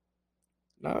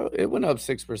 No, it went up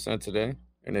 6% today.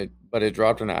 But it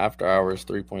dropped in the after hours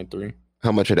 3.3.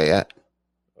 How much are they at?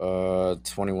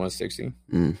 2160.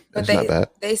 That's not bad.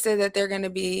 They said that they're going to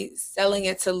be selling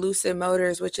it to Lucid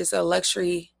Motors, which is a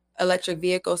luxury electric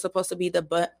vehicle, supposed to be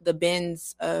the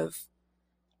Benz of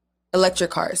electric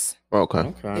cars.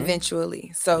 Okay.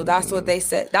 Eventually. So that's what they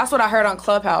said. That's what I heard on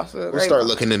Clubhouse. We'll start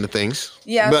looking into things.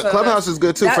 Yeah. But so Clubhouse is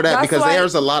good too for that because why,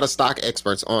 there's a lot of stock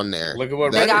experts on there. Look at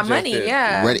what they Reddit got just money. did.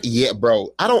 Yeah. Yeah, bro.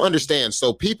 I don't understand.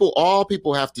 So all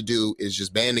people have to do is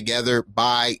just band together,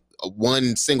 buy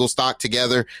one single stock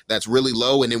together that's really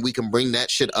low, and then we can bring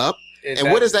that shit up.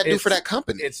 What does that do for that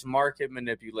company? It's market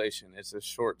manipulation. It's a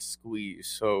short squeeze.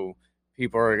 So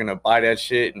people are going to buy that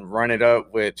shit and run it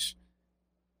up, which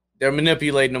they're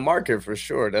manipulating the market for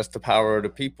sure. That's the power of the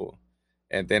people.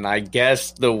 And then I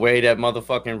guess the way that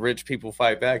motherfucking rich people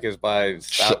fight back is by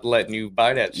stop letting you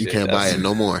buy that shit. You can't buy it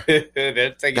no more.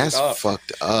 They're taking That's it off.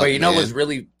 fucked up. But you know man. what's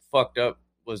really fucked up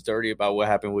was dirty about what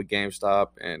happened with GameStop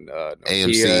and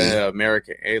AMC, Nokia,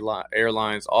 American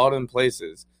Airlines, all them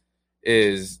places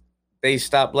is they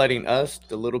stopped letting us,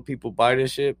 the little people, buy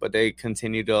this shit, but they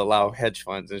continue to allow hedge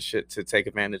funds and shit to take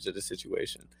advantage of the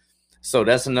situation. So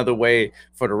that's another way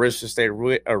for the rich to stay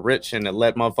rich and to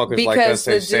let motherfuckers like us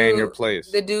stay in your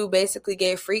place. The dude basically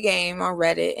gave free game on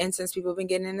Reddit, and since people have been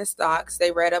getting into stocks,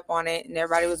 they read up on it, and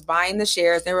everybody was buying the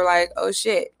shares. They were like, oh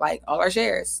shit, like all our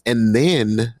shares. And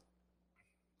then,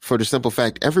 for the simple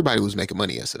fact, everybody was making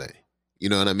money yesterday. You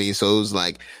know what I mean? So it was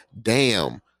like,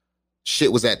 damn,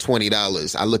 shit was at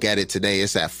 $20. I look at it today,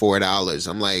 it's at $4.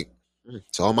 I'm like,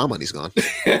 so all my money's gone.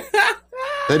 They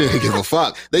didn't give a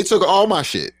fuck. They took all my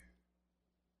shit.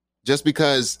 Just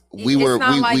because we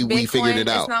figured it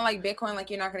out. It's not like Bitcoin,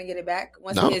 like you're not going to get it back.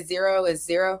 Once it hits zero, it's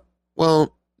zero.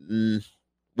 Well,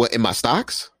 what, in my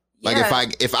stocks? Yeah.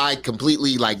 Like if I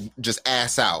completely like just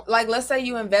ass out. Like let's say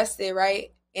you invested,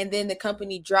 right? And then the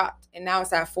company dropped and now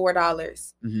it's at $4.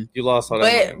 Mm-hmm. You lost all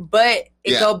that money. But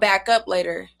it go back up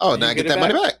later. Oh, now I get that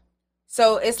money back.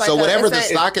 So it's like whatever the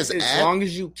stock is as at, long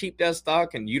as you keep that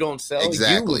stock and you don't sell,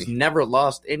 exactly, you've never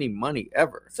lost any money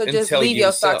ever. So just leave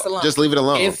your stocks alone. Just leave it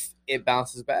alone. If it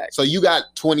bounces back. So you got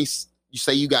 20. You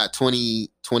say you got 20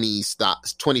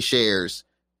 stocks, 20 shares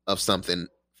of something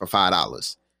for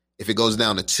 $5. If it goes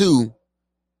down to 2,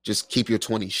 just keep your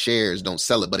 20 shares. Don't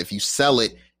sell it. But if you sell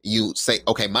it, you say,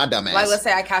 okay, my dumbass. Like let's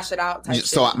say I cash it out.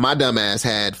 My dumbass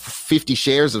had 50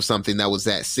 shares of something that was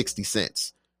at 60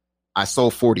 cents. I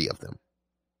sold 40 of them.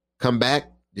 Come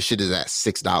back, the shit is at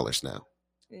 $6 now.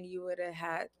 And you would have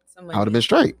had some money. I would have been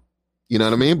straight. You know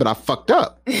what I mean? But I fucked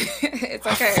up. It's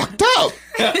okay. I fucked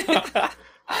up.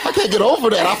 I can't get over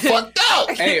that. I fucked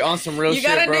up. Hey, on some real shit, you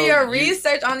gotta bro. do your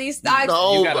research on these stocks.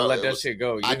 No, you gotta let that shit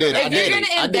go. I did.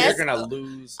 You're gonna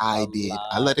lose. I did.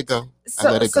 I let it go.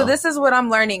 So this is what I'm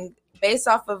learning. Based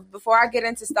off of, before I get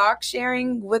into stock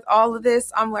sharing with all of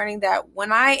this, I'm learning that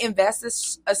when I invest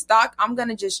a stock, I'm going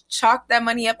to just chalk that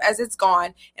money up as it's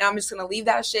gone. And I'm just going to leave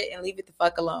that shit and leave it the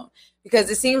fuck alone.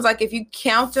 Because it seems like if you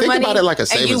count the money. Think about it like a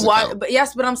savings account.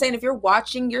 But I'm saying if you're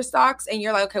watching your stocks and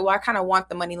you're like, okay, well, I kind of want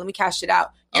the money. Let me cash it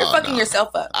out. You're fucking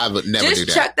yourself up. I would never do that.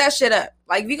 Just check that shit up.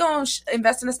 Like if you're going to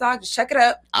invest in a stock, just check it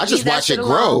up. I just watch it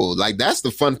grow. Like that's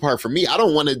the fun part for me. I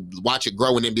don't want to watch it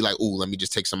grow and then be like, ooh, let me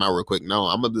just take some out real quick. No,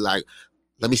 I'm going to be like,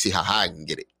 let me see how high I can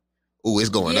get it. Ooh, it's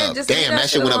going up. Damn, that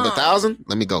shit went up 1,000.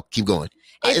 Let me go. Keep going.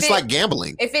 It's like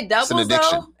gambling. If it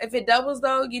doubles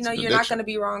though, you know, you're not going to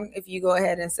be wrong if you go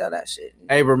ahead and sell that shit.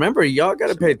 Hey, remember, y'all got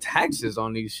to pay taxes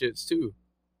on these shits too.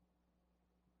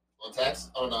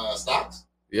 On stocks?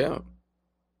 Yeah.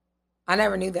 I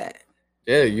never knew that.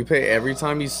 Yeah, you pay every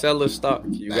time you sell a stock.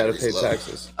 You got to pay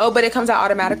taxes. Oh, but it comes out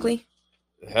automatically?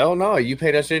 Hell no. You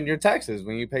pay that shit in your taxes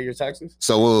when you pay your taxes.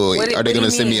 So are they going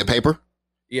to send me a paper?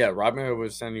 Yeah, Robinhood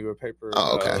would send you a paper.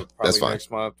 Oh, okay. Probably that's fine.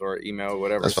 Next month or email,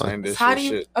 whatever. That's fine. Saying this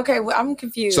shit. Okay, well, I'm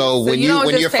confused. So when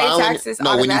you're filing taxes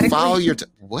when you file your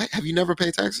what? Have you never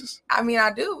paid taxes? I mean,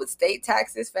 I do with state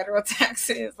taxes, federal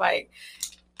taxes. Like,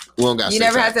 we don't got. You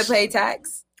never have to pay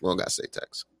tax. We don't got state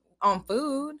tax on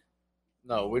food.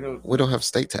 No, we don't. We don't have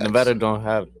state tax. Nevada don't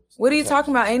have. What are you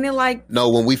talking about? Ain't it like? No,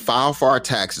 when we file for our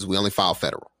taxes, we only file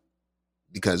federal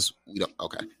because we don't.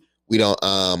 Okay, we don't.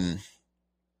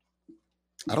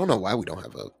 I don't know why we don't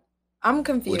have a. I'm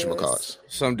confused.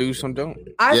 Some do, some don't.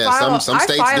 Some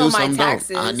states do, some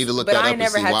don't. I need to look that up and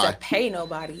see why. But I never had to pay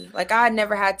nobody. Like I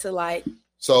never had to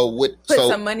put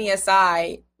some money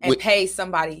aside and pay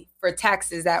somebody for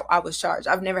taxes that I was charged.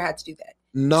 I've never had to do that.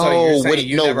 No, what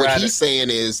he's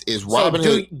saying is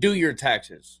Robinhood. Do your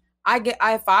taxes.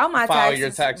 I file my taxes. File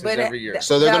your taxes every year.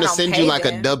 So they're going to send you like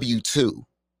a W-2.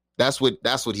 That's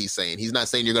what he's saying. He's not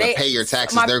saying you're going to pay your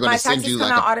taxes. They're going to send you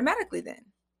like automatically then.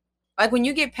 Like when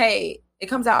you get paid It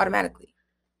comes out automatically.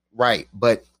 Right,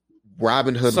 but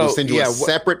Robinhood So, will send you yeah, a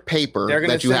separate paper they're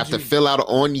gonna that you send have to you- fill out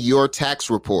on your tax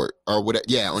report or whatever.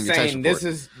 Yeah, on your tax Saying report.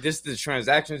 this is the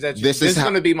transactions that you. This This is is how-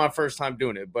 going to be my first time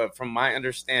doing it, but from my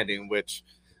understanding, which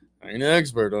I ain't an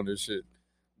expert on this shit,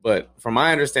 but from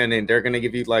my understanding, they're going to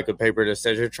give you like a paper that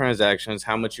says your transactions,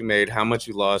 how much you made, how much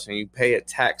you lost, and you pay a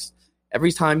tax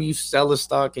every time you sell a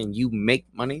stock and you make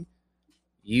money.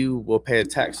 You will pay a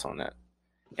tax on that,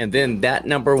 and then that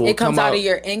number will It comes come out of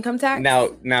your income tax.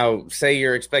 Now, say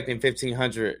you're expecting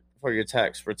 $1,500 for your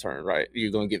tax return, right?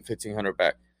 You're gonna get $1,500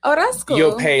 back. Oh, that's cool.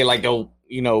 You'll pay like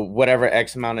whatever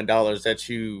X amount of dollars that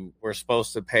you were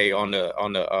supposed to pay on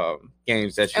the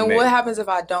games that you And made. what happens if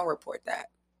I don't report that?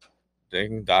 The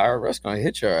IRS gonna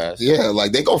hit your ass. Yeah,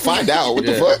 like they gonna find out what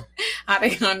the Yeah. fuck. How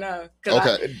they gonna know? 'Cause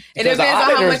Okay, it Because depends the on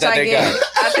how auditors much that I they get.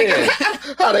 got. I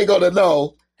think how they gonna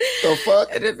know? The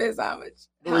fuck, it depends how much.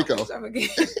 Rico. How much I'm gonna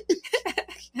get.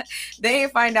 They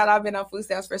ain't find out I've been on food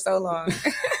stamps for so long.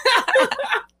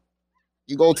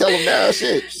 You gonna tell them now?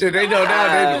 Shit. Shit, they know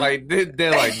now. They're like, man,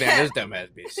 this dumbass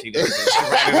bitch. She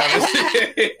writing on this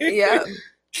shit. Yep.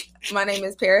 My name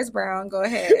is Paris Brown. Go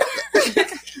ahead.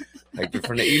 Like you're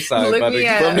from the east side, Look brother. me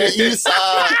up. From the east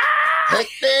side. Heck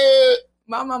yeah.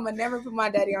 My mama never put my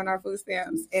daddy on our food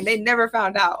stamps, and they never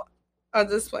found out. I'll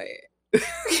just play it.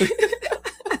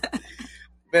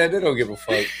 Man, they don't give a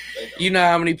fuck. You know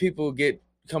how many people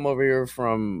come over here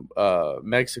from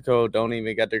Mexico, don't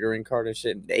even got their green card and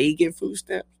shit. They get food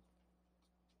stamps.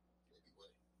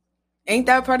 Ain't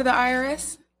that part of the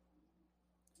IRS?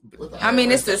 I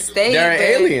mean, it's the state. They're but-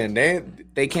 alien.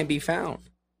 They can't be found.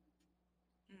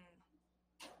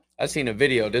 I seen a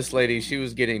video. This lady, she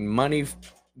was getting money,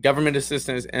 government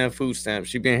assistance, and food stamps.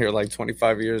 She been here like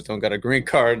 25 years, don't got a green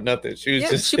card, nothing. She was Yeah,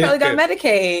 just she probably got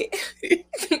Medicaid.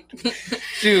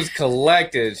 She was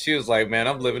collected. She was like, man,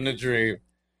 I'm living the dream.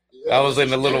 I was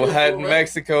in a little hut in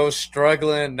Mexico,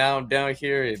 struggling. Now I'm down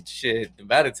here and shit.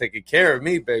 Nevada taking care of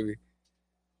me, baby.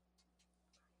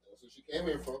 That's what she came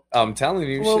here for. I'm telling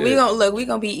you, Well, shit. we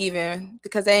gonna be even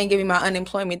because they ain't giving my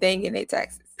unemployment. They ain't getting their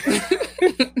taxes.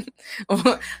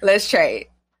 Let's trade.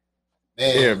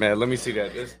 Man. Here, man, let me see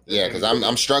that. Yeah, because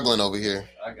I'm struggling over here.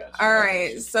 I got you. All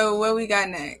right. So what we got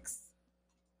next?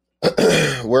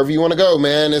 Wherever you want to go,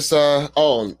 man. It's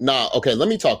okay, let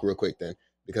me talk real quick then,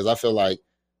 because I feel like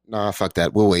fuck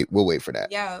that. We'll wait for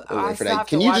that. Yeah, We'll I wait for still that. have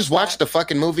Can to you just watch that. the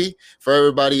fucking movie for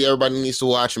everybody? Everybody needs to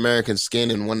watch American Skin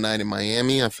and One Night in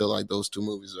Miami. I feel like those two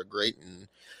movies are great and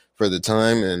for the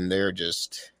time, and they're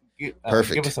just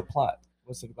perfect. Give us a plot.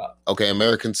 What's it about? okay.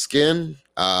 American Skin.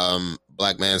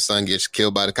 Black man's son gets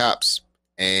killed by the cops,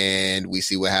 and we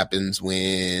see what happens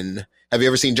when. Have you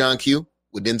ever seen John Q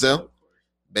with Denzel?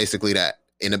 Basically that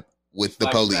with the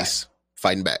Fighting police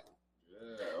fighting back.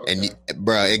 And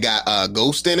bro, it got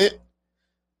Ghost in it.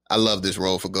 I love this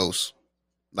role for Ghost.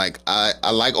 Like I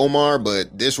like Omar,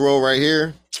 but this role right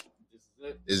here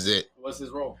is it. What's his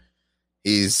role?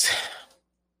 He's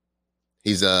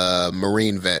a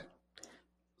Marine vet.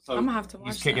 So I'm gonna have to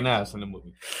watch. he's kicking that. ass in the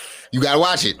movie, You gotta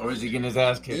watch it. or is he getting his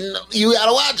ass kicked? No, you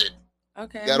gotta watch it.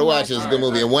 Okay. You gotta watch it. It's a good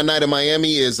Alright, movie. And One Night in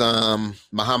Miami is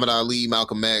Muhammad Ali,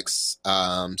 Malcolm X,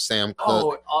 Sam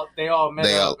Cooke. They all met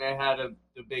They up and had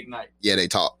the big night. Yeah, they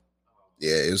talk.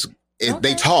 Yeah, they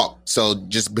Okay. talk. So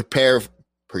just prepare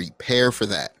for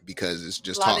that, because it's A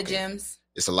just lot talking. of gems.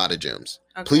 It's a lot of gems.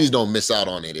 Okay. Please don't miss out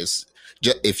on it. It's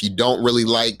just, if you don't really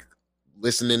like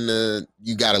listening to,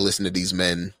 you got to listen to these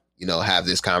men, have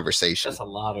this conversation. That's a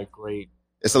lot of great.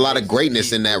 It's a lot of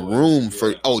greatness in that room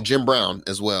for, Yeah. Jim Brown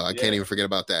as well. I can't Yeah. even forget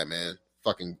about that, man.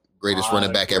 Fucking greatest Lot running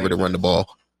of back ever to run the greatness.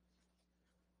 ball.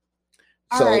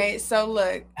 All right. So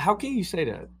look, How can you say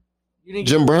that? You didn't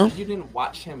Jim Brown? You didn't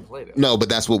watch him play that. No, but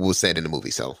that's what was said in the movie.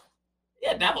 So,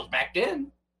 Yeah, that was back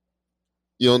then.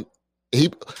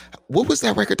 what was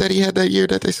that record that he had that year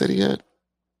that they said he had?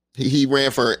 He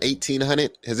ran for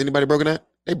 1,800. Has anybody broken that?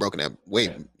 They broken that. Wait,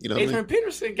 Yeah. you know what I mean? Adrian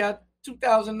Peterson got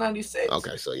 2,096.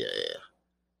 Okay, so yeah.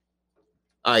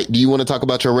 All right, do you want to talk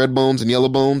about your red bones and yellow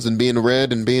bones and being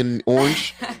red and being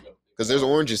orange? Because there's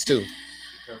oranges too.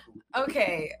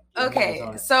 okay. Yeah, Okay.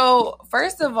 sorry. So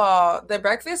first of all, the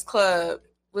Breakfast Club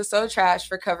was so trash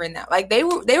for covering that. Like they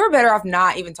were better off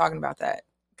not even talking about that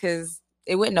because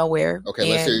it went nowhere. Okay,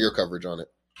 let's hear And- your coverage on it.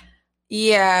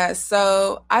 Yeah,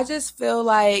 so I just feel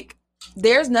like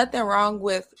there's nothing wrong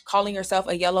with calling yourself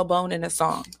a yellow bone in a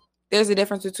song. There's a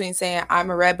difference between saying I'm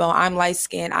a red bone, I'm light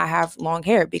skinned, I have long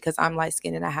hair because I'm light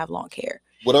skinned and I have long hair.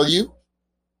 What are you?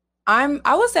 I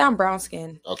would say I'm brown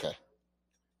skinned, Okay.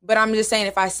 but I'm just saying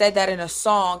if I said that in a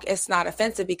song, it's not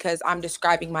offensive because I'm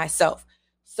describing myself.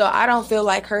 So I don't feel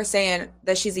like her saying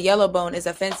that she's a yellow bone is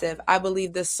offensive. I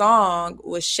believe the song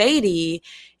was shady,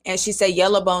 and she said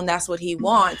yellow bone, that's what he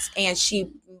wants. And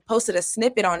she posted a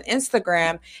snippet on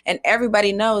Instagram, and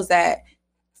everybody knows that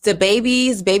the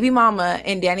baby mama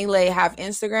and Danny Lay have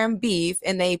Instagram beef,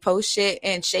 and they post shit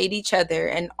and shade each other,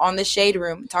 and on the Shade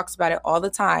Room talks about it all the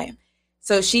time.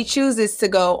 So she chooses to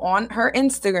go on her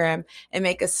Instagram and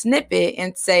make a snippet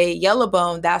and say yellow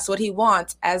bone, that's what he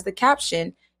wants as the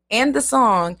caption and the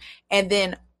song, and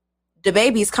then the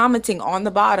baby's commenting on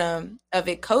the bottom of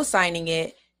it, co-signing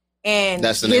it, and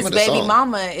That's the name his of the baby song.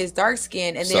 mama is dark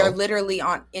skinned, and So, they're literally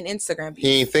on in Instagram.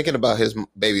 He ain't thinking about his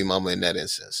baby mama in that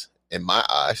instance, in my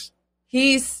eyes.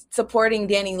 He's supporting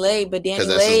Danny Lay, but Danny 'Cause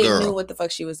that's his Lay girl. knew what the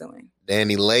fuck she was doing.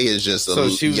 Danny Lay is just a So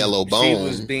she was, yellow She bone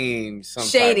was being some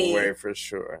Shady. type of way for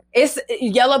sure. It's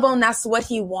yellow bone. That's what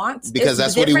he wants. Because It's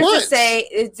that's what he different to wants.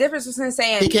 it's different between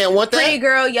saying he can't want pretty that.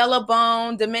 girl, yellow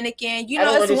bone, Dominican. You I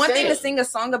know, don't it's one thing to understand. sing a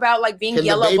song about like being Can the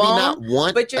yellow baby bone, not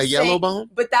want but you're a yellow saying- bone?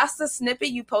 but that's the snippet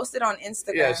you posted on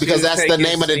Instagram. Yeah, she Because was that's the taking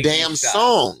name of the sneaky damn shots.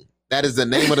 song. That is the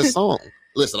name of the song.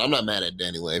 Listen, I'm not mad at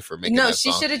Danny Lay for making No, that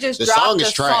she song. should have just The dropped song the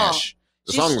is trash. song.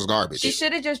 The She song sh- was garbage. She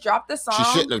should have just dropped the song. She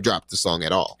shouldn't have dropped the song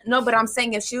at all. No, but I'm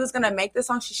saying if she was gonna make the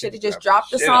song, she should have just dropped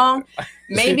dropped the shit song. out.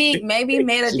 Maybe made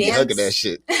a She be hugging that dance.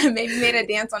 shit. Maybe made a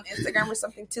dance on Instagram or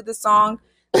something to the song.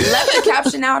 Left the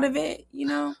caption out of it, you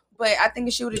know. But I think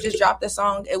if she would have just dropped the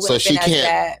song, it would So have she been as can't.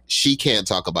 bad. She can't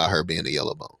talk about her being a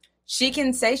yellow bone. She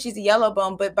can say she's a yellow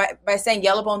bone, but by saying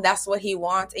yellow bone, that's what he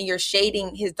wants, and you're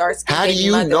shading his dark skin. How do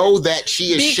you know that she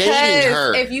is shading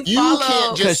her? If you follow-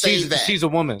 can't Because just say that. she's a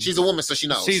woman. She's a woman, so she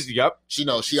knows. Yep. She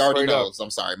knows. She already Straight up. knows.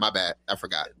 I'm sorry. My bad. I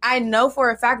forgot. I know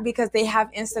for a fact because they have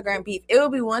Instagram beef. It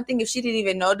would be one thing if she didn't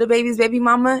even know the baby's baby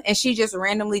mama and she just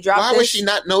randomly dropped Why this. would she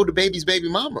not know the baby's baby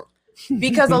mama?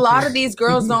 Because a lot of these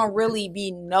girls don't really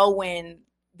be knowing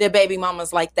the baby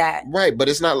mamas like that. Right, but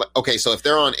it's not like okay. So if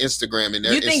they're on Instagram and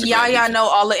they're You think Instagram Yaya beefing- know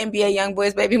all the NBA young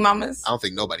boys baby mamas? I don't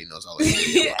think nobody knows all his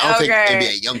baby mamas. I don't Okay. think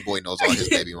NBA young boy knows all his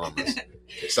baby mamas.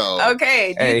 So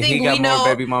Okay, do you Hey, think he got we more know?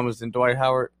 baby mamas than Dwight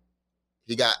Howard.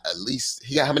 he got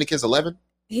how many kids? 11.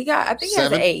 He got, I think he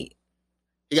 7? has 8.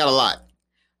 He got a lot.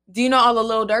 Do you know all the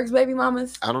Lil Durk's baby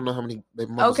mamas? I don't know how many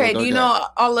baby mamas. Okay, Lil do you Durk know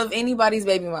got. all of anybody's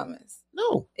baby mamas?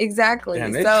 No, Exactly.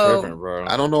 Damn, they So tripping, bro.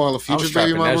 I don't know all the I'm future baby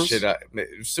strapping that mamas. shit.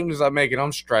 As soon as I make it,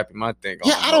 I'm strapping my thing.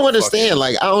 Yeah, on, I don't understand. motherfucker.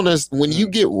 Like, I don't understand. When you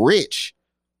get rich,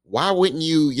 why wouldn't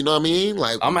you? You know what I mean?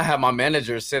 Like, I'm gonna have my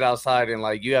manager sit outside and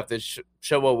like you have to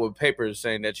show up with papers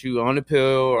saying that you on a pill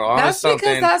or on that's something.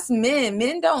 because that's men.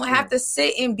 Men don't have to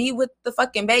sit and be with the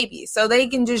fucking baby, so they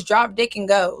can just drop dick and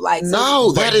go. Like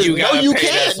no, But that is you no, gotta you pay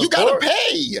can't. that You gotta support.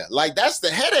 pay. Like, that's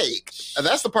the headache.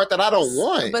 That's the part that I don't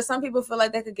want. But some people feel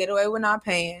like they could get away with not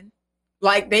paying,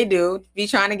 like they do. Be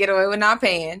trying to get away with not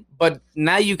paying, But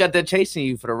now you got that chasing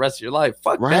you for the rest of your life.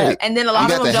 Fuck Right. that. and then a lot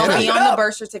You of got them the don't be headache. on the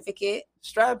birth certificate.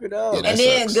 Strap it up. Yeah, that And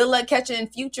then sucks. good luck catching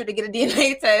Future to get a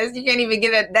DNA test. You can't even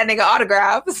get that nigga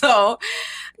autograph. So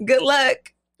good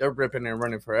luck. They're ripping and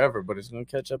running forever, but it's gonna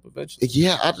catch up eventually.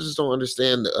 Yeah, I just don't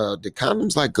understand. Did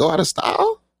condoms like go out of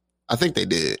style? I think they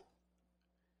did.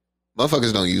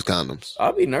 Motherfuckers don't use condoms.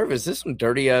 I'll be nervous. There's some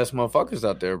dirty ass motherfuckers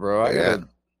out there, bro. I Yeah. gotta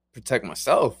protect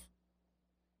myself.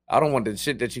 I don't want the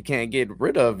shit that you can't get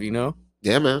rid of, you know?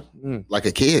 Yeah, man. Mm. Like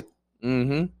a kid.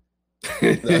 Mm-hmm.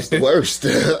 That's the worst.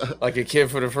 Like a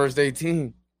kid for the first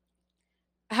 18.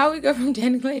 How we go from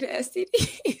Danny Lay to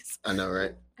STDs? I know,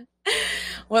 right?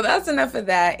 Well, that's enough of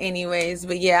that, anyways.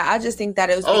 But yeah, I just think that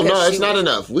it was. Oh because no, it's she not was-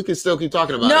 enough. We can still keep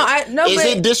talking about No, it. Is but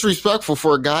it disrespectful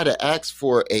for a guy to ask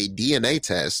for a DNA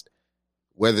test,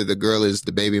 whether the girl is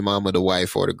the baby mama, the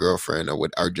wife, or the girlfriend,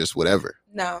 or just whatever?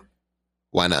 no,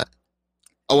 Why not?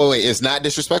 Oh wait, it's not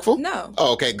disrespectful. no.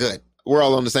 Oh, okay, good. We're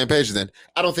all on the same page then.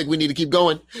 I don't think we need to keep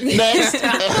going. Next. Okay,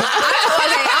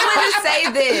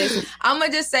 I'm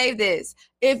gonna just say this.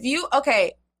 If you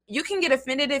you can get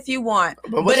offended if you want,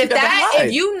 but what you if got to hide?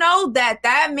 if you know that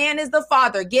man is the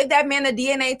father, give that man a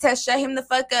DNA test, shut him the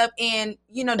fuck up, and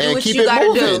do And what keep you it gotta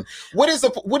moving. do. What is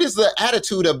the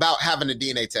attitude about having a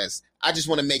DNA test? I just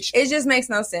want to make sure. It just makes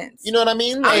no sense. You know what I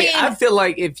mean? I Like, mean- I feel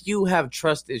like if you have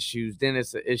trust issues, then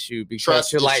it's an issue because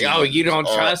Trust you're like, issues oh, you don't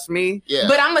are- trust me? yeah.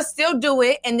 But I'm gonna still do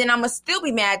it, and then I'm gonna still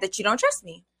be mad that you don't trust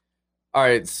me. All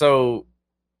right, so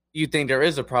you think there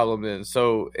is a problem then?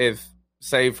 So if,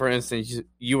 say, for instance,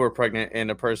 you were pregnant and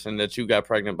the person that you got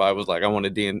pregnant by was like, I want a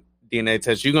DNA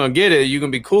test, you're going to get it, you're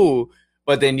going to be cool,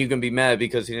 but then you can be mad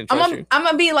because he didn't trust you. I'm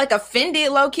gonna be like offended,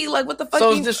 low key, like what the fuck?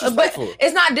 So it's disrespectful. But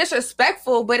it's not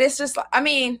disrespectful, but it's just, I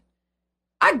mean,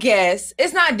 I guess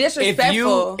it's not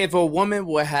disrespectful. If a woman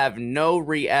would have no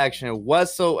reaction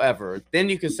whatsoever, then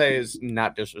you could say it's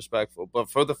not disrespectful. But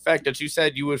for the fact that you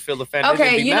said you would feel offended, Okay,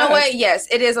 and be you mad, know what? Yes,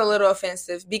 it is a little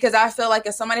offensive because I feel like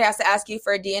if somebody has to ask you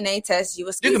for a DNA test, you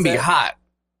can be hot.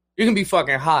 You can be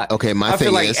fucking hot. Okay, my I feel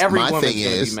thing like is, every my woman's thing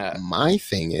gonna be is, mad. my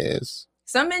thing is,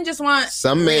 some men just want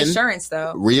some men reassurance,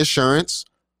 though. Reassurance,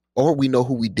 or we know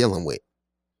who we dealing with.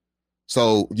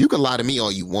 So you can lie to me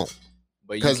all you want.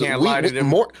 But you can't lie to them.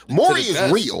 Maury is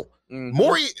best. real. Mhm.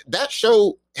 Maury, that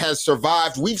show has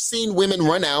survived. We've seen women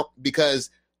run out because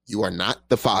you are not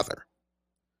the father.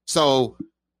 So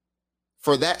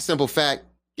for that simple fact,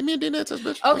 give me a DNA test,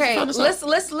 bitch. Okay,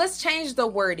 let's change the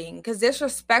wording because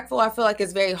disrespectful, I feel like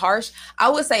is very harsh. I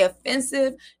would say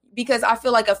offensive because I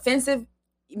feel like offensive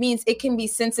means it can be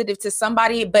sensitive to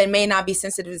somebody, but may not be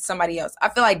sensitive to somebody else. I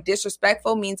feel like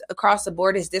disrespectful means across the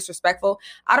board is disrespectful.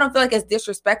 I don't feel like it's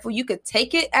disrespectful. You could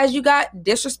take it as you got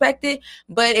disrespected,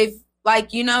 but if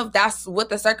that's what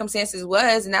the circumstances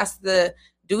was, and that's the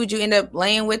dude you end up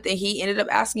laying with, and he ended up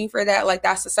asking for that, like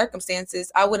that's the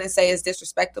circumstances. I wouldn't say it's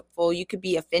disrespectful. You could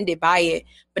be offended by it,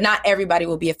 but not everybody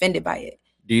will be offended by it.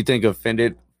 Do you think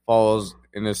offended falls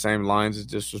in the same lines as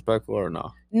disrespectful or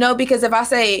no? No, because if I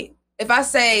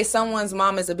say someone's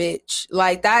mom is a bitch,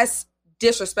 like that's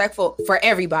disrespectful for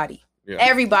everybody. Yeah.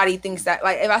 Everybody thinks that.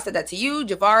 Like if I said that to you,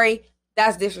 Javari,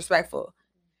 that's disrespectful.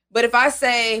 But if I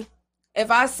say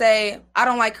I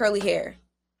don't like curly hair,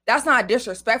 that's not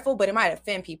disrespectful, but it might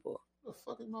offend people. What the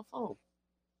fuck is my phone?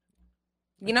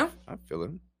 You know? I feel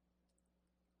it.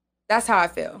 That's how I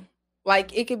feel.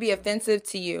 Like it could be offensive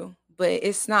to you, but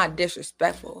it's not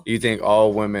disrespectful. Do you think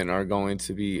all women are going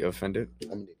to be offended?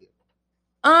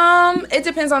 It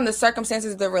depends on the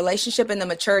circumstances of the relationship and the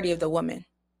maturity of the woman.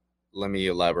 Let me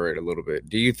elaborate a little bit.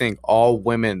 Do you think all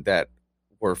women that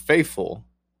were faithful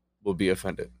will be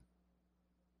offended?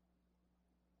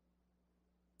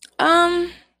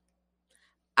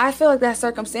 I feel like that's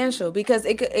circumstantial because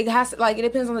it has it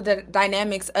depends on the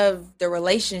dynamics of the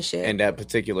relationship And that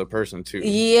particular person too.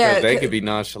 Yeah, 'Cause they could be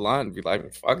nonchalant and be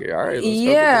like, fuck it, all right, let's go get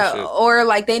yeah, this shit. or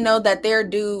like they know that their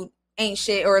dude ain't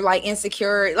shit or like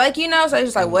insecure, like so it's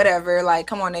just like whatever, like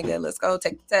come on nigga, let's go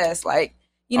take the test, like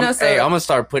I'm gonna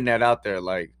start putting that out there,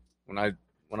 like when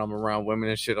I'm around women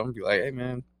and shit, I'm gonna be like, hey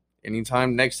man,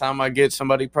 next time I get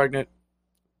somebody pregnant,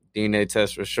 DNA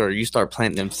test for sure. You start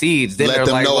planting them seeds. Then Let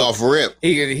them know off rip.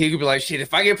 He could be like, shit,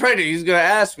 if I get pregnant, he's gonna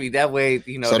ask me. That way,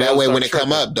 So that way when it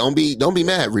come up, don't be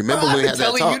mad. Remember Bro, we had that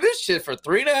telling talk. you this shit for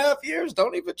 3.5 years.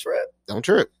 Don't even trip. Don't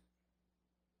trip.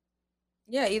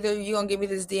 Yeah, either you gonna give me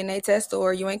this DNA test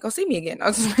or you ain't gonna see me again.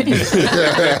 And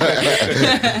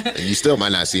you still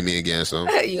might not see me again, so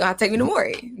You gotta take me to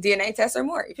Maury. DNA test or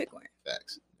Maury, pick one.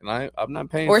 facts. And I'm not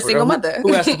paying Or for single it. mother.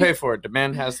 Who has to pay for it? The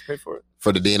man has to pay for it.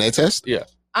 For the DNA test? Yeah.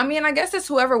 I mean, I guess it's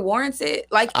whoever warrants it.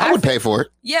 Like I would pay for it.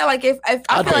 Yeah, like if I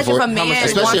I'd feel pay like for if a it. man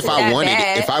Especially wants if I want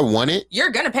bad, it. If I want it, you're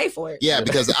gonna pay for it. yeah,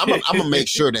 because I'm gonna make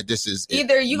sure that this is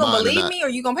Either you gonna mine or believe not. me or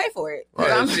you gonna pay for it.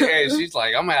 Right. I'm- She's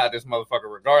like, I'm gonna have this motherfucker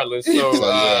regardless. So, So,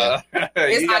 yeah. you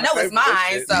I gotta know pay it's for mine,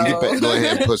 this shit. so- You can go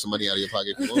ahead and put some money out of your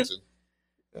pocket if you want to.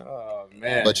 Oh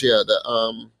man. But yeah,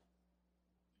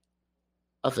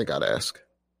 I think I'd ask.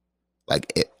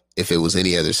 Like if it was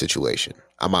any other situation.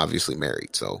 I'm obviously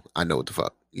married, so I know what the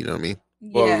fuck. You know what I mean?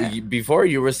 Well, Yeah. before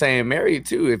you were saying married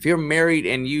too. If you're married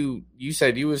and you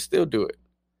said you would still do it.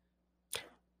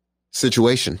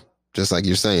 Situation, just like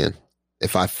you're saying.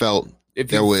 If I felt If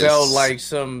there you was felt like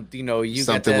some, you got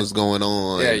something that, was going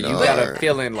on. yeah, you got a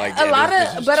feeling like a lot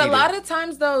that. of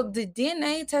times though, the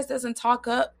DNA test doesn't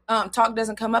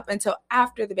doesn't come up until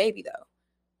after the baby though.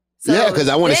 Yeah, 'cause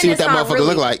I wanna then see what it's that not motherfucker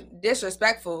look like.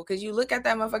 Disrespectful, because you look at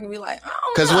that motherfucker and be like,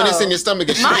 Because when it's in your stomach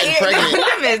and she my getting ears,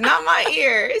 pregnant. it's not my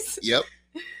ears. Yep.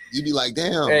 You be like,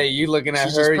 damn. Hey, you looking at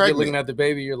She's just her, you're pregnant. looking at the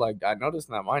baby, you're like, I know that's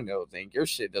not my nose thing. Your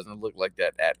shit doesn't look like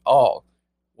that at all.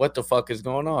 What the fuck is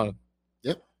going on?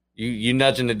 Yep. You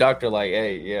nudging the doctor like,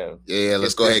 hey, yeah. Yeah,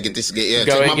 let's go ahead and get this. Yeah, Go take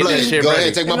ahead my and get blood. this shit Go ready. ahead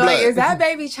and take my I'm like, blood. is that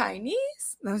baby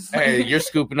Chinese? Hey, you're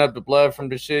scooping up the blood from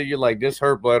the shit. You're like, this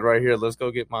her blood right here. Let's go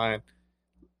get mine.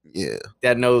 Yeah.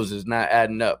 That nose is not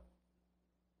adding up.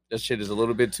 That shit is a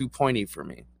little bit too pointy for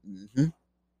me. Mm-hmm.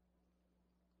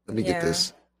 Let me get Yeah.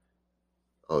 this.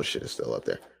 Oh shit, it's still up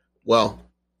there. Well,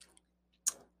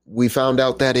 we found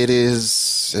out that it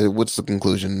is. What's the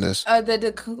conclusion in this?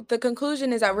 The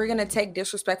conclusion is that we're gonna take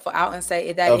disrespectful out and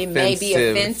say that it may be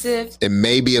offensive. It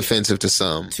may be offensive to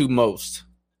some. To most.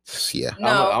 Yeah.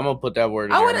 No. I'm gonna put that word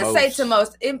in I there, wouldn't say to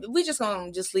most. We just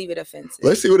gonna just leave it offensive.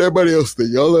 Let's see what everybody else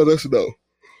thinks. Y'all let us know.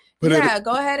 Put it- Yeah,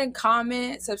 go ahead and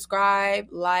comment, subscribe,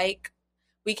 like.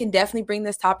 we can definitely bring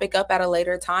this topic up at a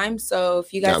later time. So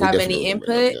if you guys we have definitely any will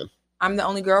bring it input, up, I'm the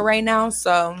only girl right now,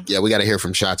 so yeah, we got to hear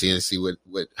from Shotty and see what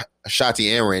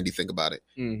Shotty and Randy think about it.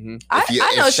 Mm-hmm. I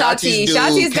know Shotty.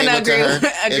 Shotty's gonna agree if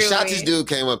with Shotty's me. dude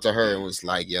came up to her and was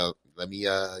like, "Yo, let me, you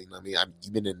know what I mean?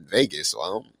 You've been in Vegas, so I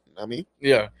don't, I mean,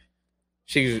 Yeah.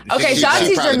 Shotty's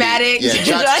Shotty's dramatic. Yeah,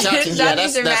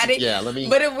 Shotty's dramatic. Yeah, let me.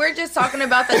 But if we're just talking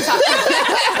about the topic,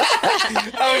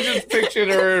 I was just picturing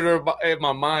her in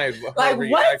my mind. Like, her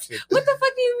what? reaction. What the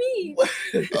fuck do you mean?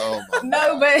 Oh my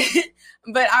No,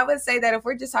 but I would say that if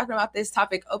we're just talking about this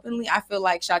topic openly, I feel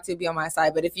like Shotty would be on my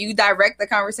side. But if you direct the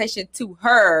conversation to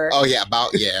her, Oh yeah,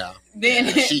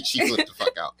 then she flipped the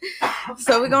fuck out.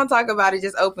 so we're gonna talk about it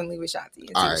just openly with Shotty. And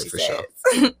see All what right, she for says.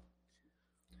 sure.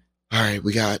 All right,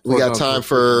 we got Hold time on,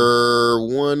 for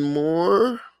one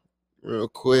more, real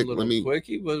quick. Let me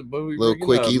quickie. What we little bringing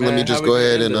quickie. up, Let me man? just How go we gonna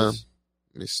ahead end and this?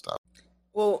 let me stop.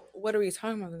 Well, what are we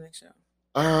talking about the next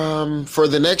show? For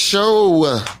the next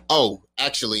show,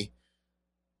 actually,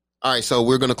 all right. So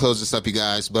we're gonna close this up, you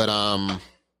guys. But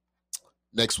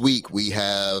next week we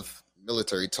have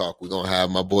military talk. We're gonna have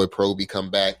my boy Proby come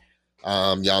back.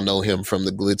 Y'all know him from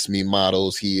the Glitz Me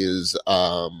Models. He is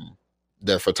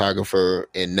their photographer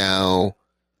and now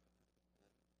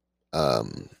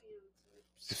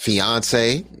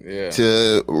fiance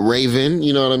to Raven.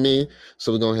 You know what I mean?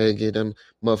 So we're gonna go ahead and get them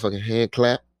motherfucking hand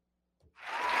clap.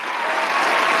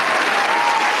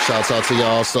 Shouts out to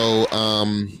y'all. So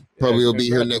Proby will be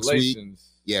here next week.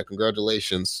 Yeah,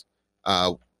 congratulations.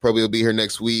 Proby will be here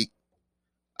next week.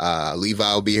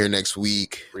 Levi will be here next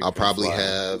week. I'll probably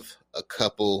have a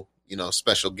couple,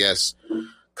 special guests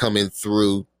coming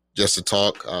through just to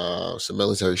talk some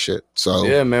military shit. So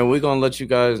yeah, man, we're gonna let you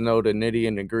guys know the nitty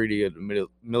and the gritty of the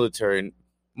military.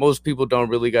 Most people don't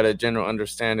really got a general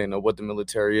understanding of what the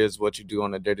military is, what you do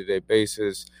on a day-to-day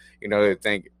basis. They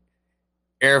think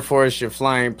Air Force, you're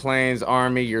flying planes,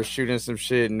 Army, you're shooting some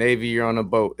shit, Navy, you're on a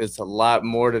boat. It's a lot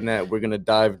more than that. We're gonna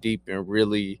dive deep and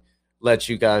really let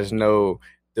you guys know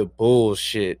the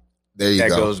bullshit that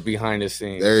goes behind the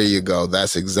scenes. There you go.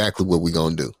 That's exactly what we're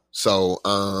gonna do. So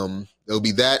there'll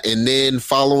be that, and then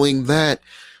following that,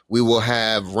 we will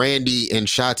have Randy and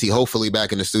Shotty hopefully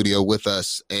back in the studio with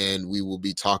us, and we will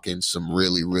be talking some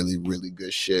really, really, really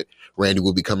good shit. Randy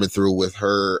will be coming through with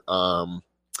her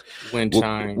wind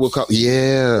chimes. Let's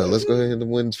go ahead and the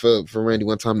winds for Randy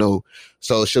one time. No,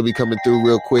 so she'll be coming through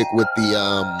real quick with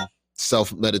the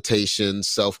self-meditation,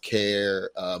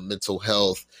 self-care, mental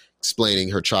health, explaining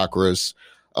her chakras,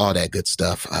 all that good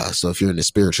stuff. So if you're into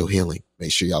spiritual healing,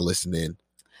 make sure y'all listen in.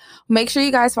 Make sure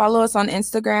you guys follow us on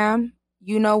Instagram,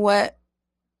 You Know What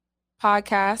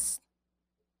Podcast,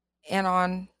 and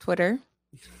on Twitter.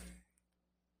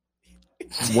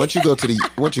 Once you go to the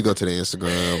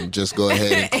Instagram, just go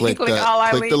ahead and click the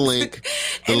link.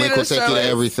 The link will take you to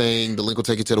everything. The link will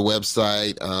take you to the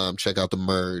website. Check out the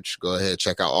merch. Go ahead,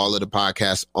 check out all of the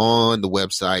podcasts on the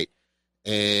website,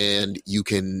 and you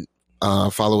can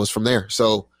follow us from there.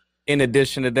 So in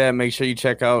addition to that, make sure you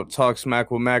check out Talk Smack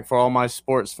with Mac. For all my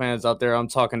sports fans out there, I'm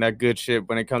talking that good shit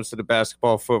when it comes to the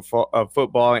basketball,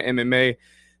 football, and MMA.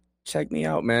 Check me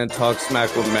out, man. Talk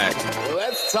Smack with Mac.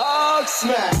 Let's talk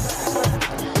smack.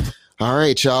 All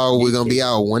right, y'all. We're going to be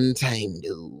out one time,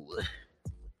 dude.